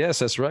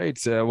 that's right.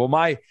 Well,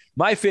 my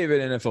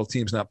favorite NFL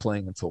team's not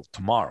playing until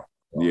tomorrow.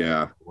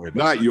 Yeah,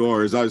 not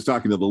yours. I was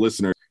talking to the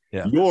listener.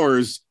 Yeah.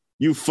 Yours,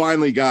 you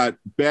finally got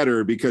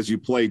better because you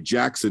played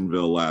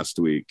Jacksonville last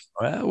week.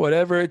 Well,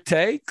 whatever it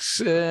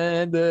takes,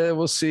 and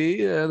we'll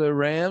see. The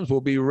Rams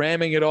will be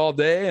ramming it all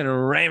day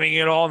and ramming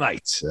it all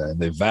night in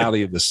the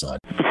Valley of the Sun.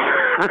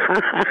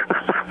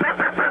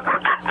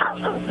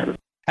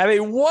 Have a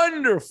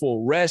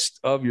wonderful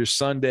rest of your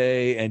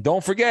Sunday. And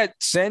don't forget,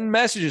 send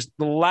messages.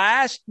 The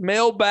last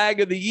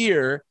mailbag of the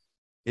year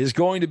is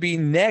going to be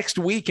next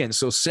weekend.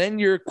 So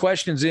send your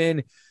questions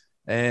in.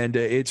 And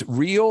it's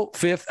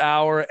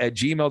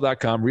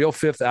realfifthhour@gmail.com,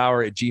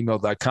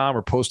 realfifthhour@gmail.com,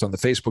 or post on the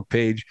Facebook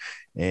page.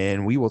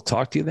 And we will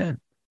talk to you then.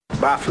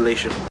 Bye,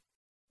 Felicia.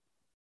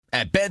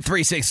 At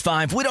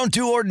Bet365, we don't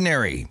do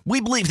ordinary. We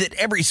believe that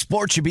every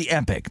sport should be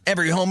epic.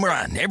 Every home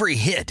run, every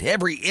hit,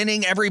 every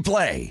inning, every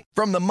play.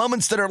 From the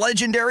moments that are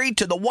legendary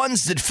to the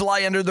ones that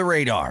fly under the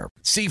radar.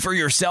 See for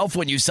yourself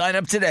when you sign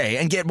up today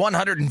and get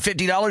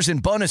 $150 in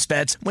bonus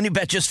bets when you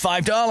bet just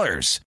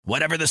 $5.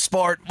 Whatever the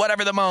sport,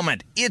 whatever the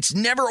moment, it's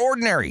never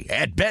ordinary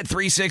at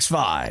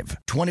Bet365.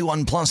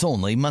 21 plus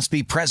only. Must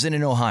be present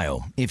in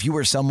Ohio. If you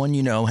or someone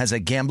you know has a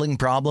gambling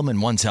problem and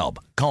wants help,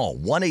 call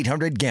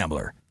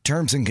 1-800-GAMBLER.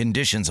 Terms and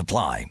conditions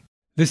apply.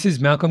 This is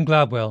Malcolm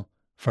Gladwell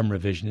from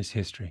Revisionist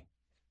History.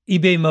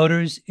 eBay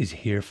Motors is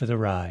here for the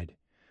ride.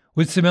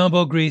 With some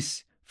elbow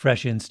grease,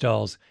 fresh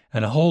installs,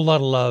 and a whole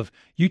lot of love,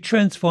 you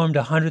transformed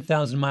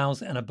 100,000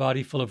 miles and a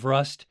body full of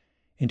rust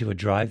into a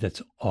drive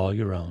that's all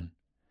your own.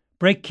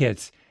 Brake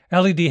kits,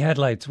 LED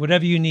headlights,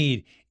 whatever you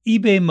need,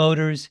 eBay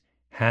Motors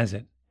has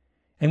it.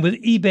 And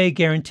with eBay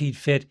Guaranteed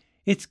Fit,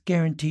 it's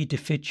guaranteed to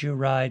fit your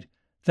ride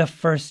the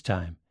first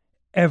time,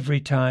 every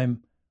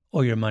time,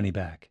 or your money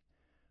back.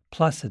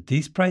 Plus, at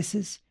these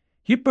prices,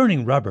 you're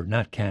burning rubber,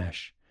 not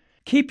cash.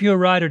 Keep your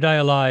ride or die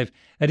alive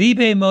at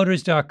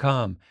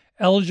ebaymotors.com.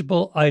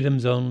 Eligible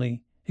items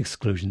only.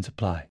 Exclusions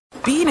apply.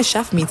 Being a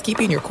chef means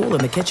keeping your cool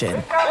in the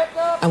kitchen.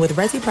 And with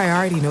Resi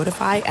Priority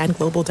Notify and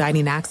Global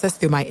Dining Access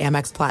through my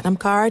Amex Platinum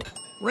card,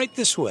 Right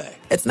this way.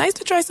 It's nice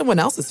to try someone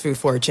else's food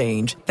for a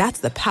change. That's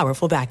the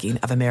powerful backing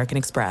of American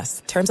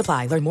Express. Terms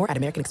apply. Learn more at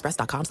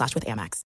americanexpress.com/withAmex.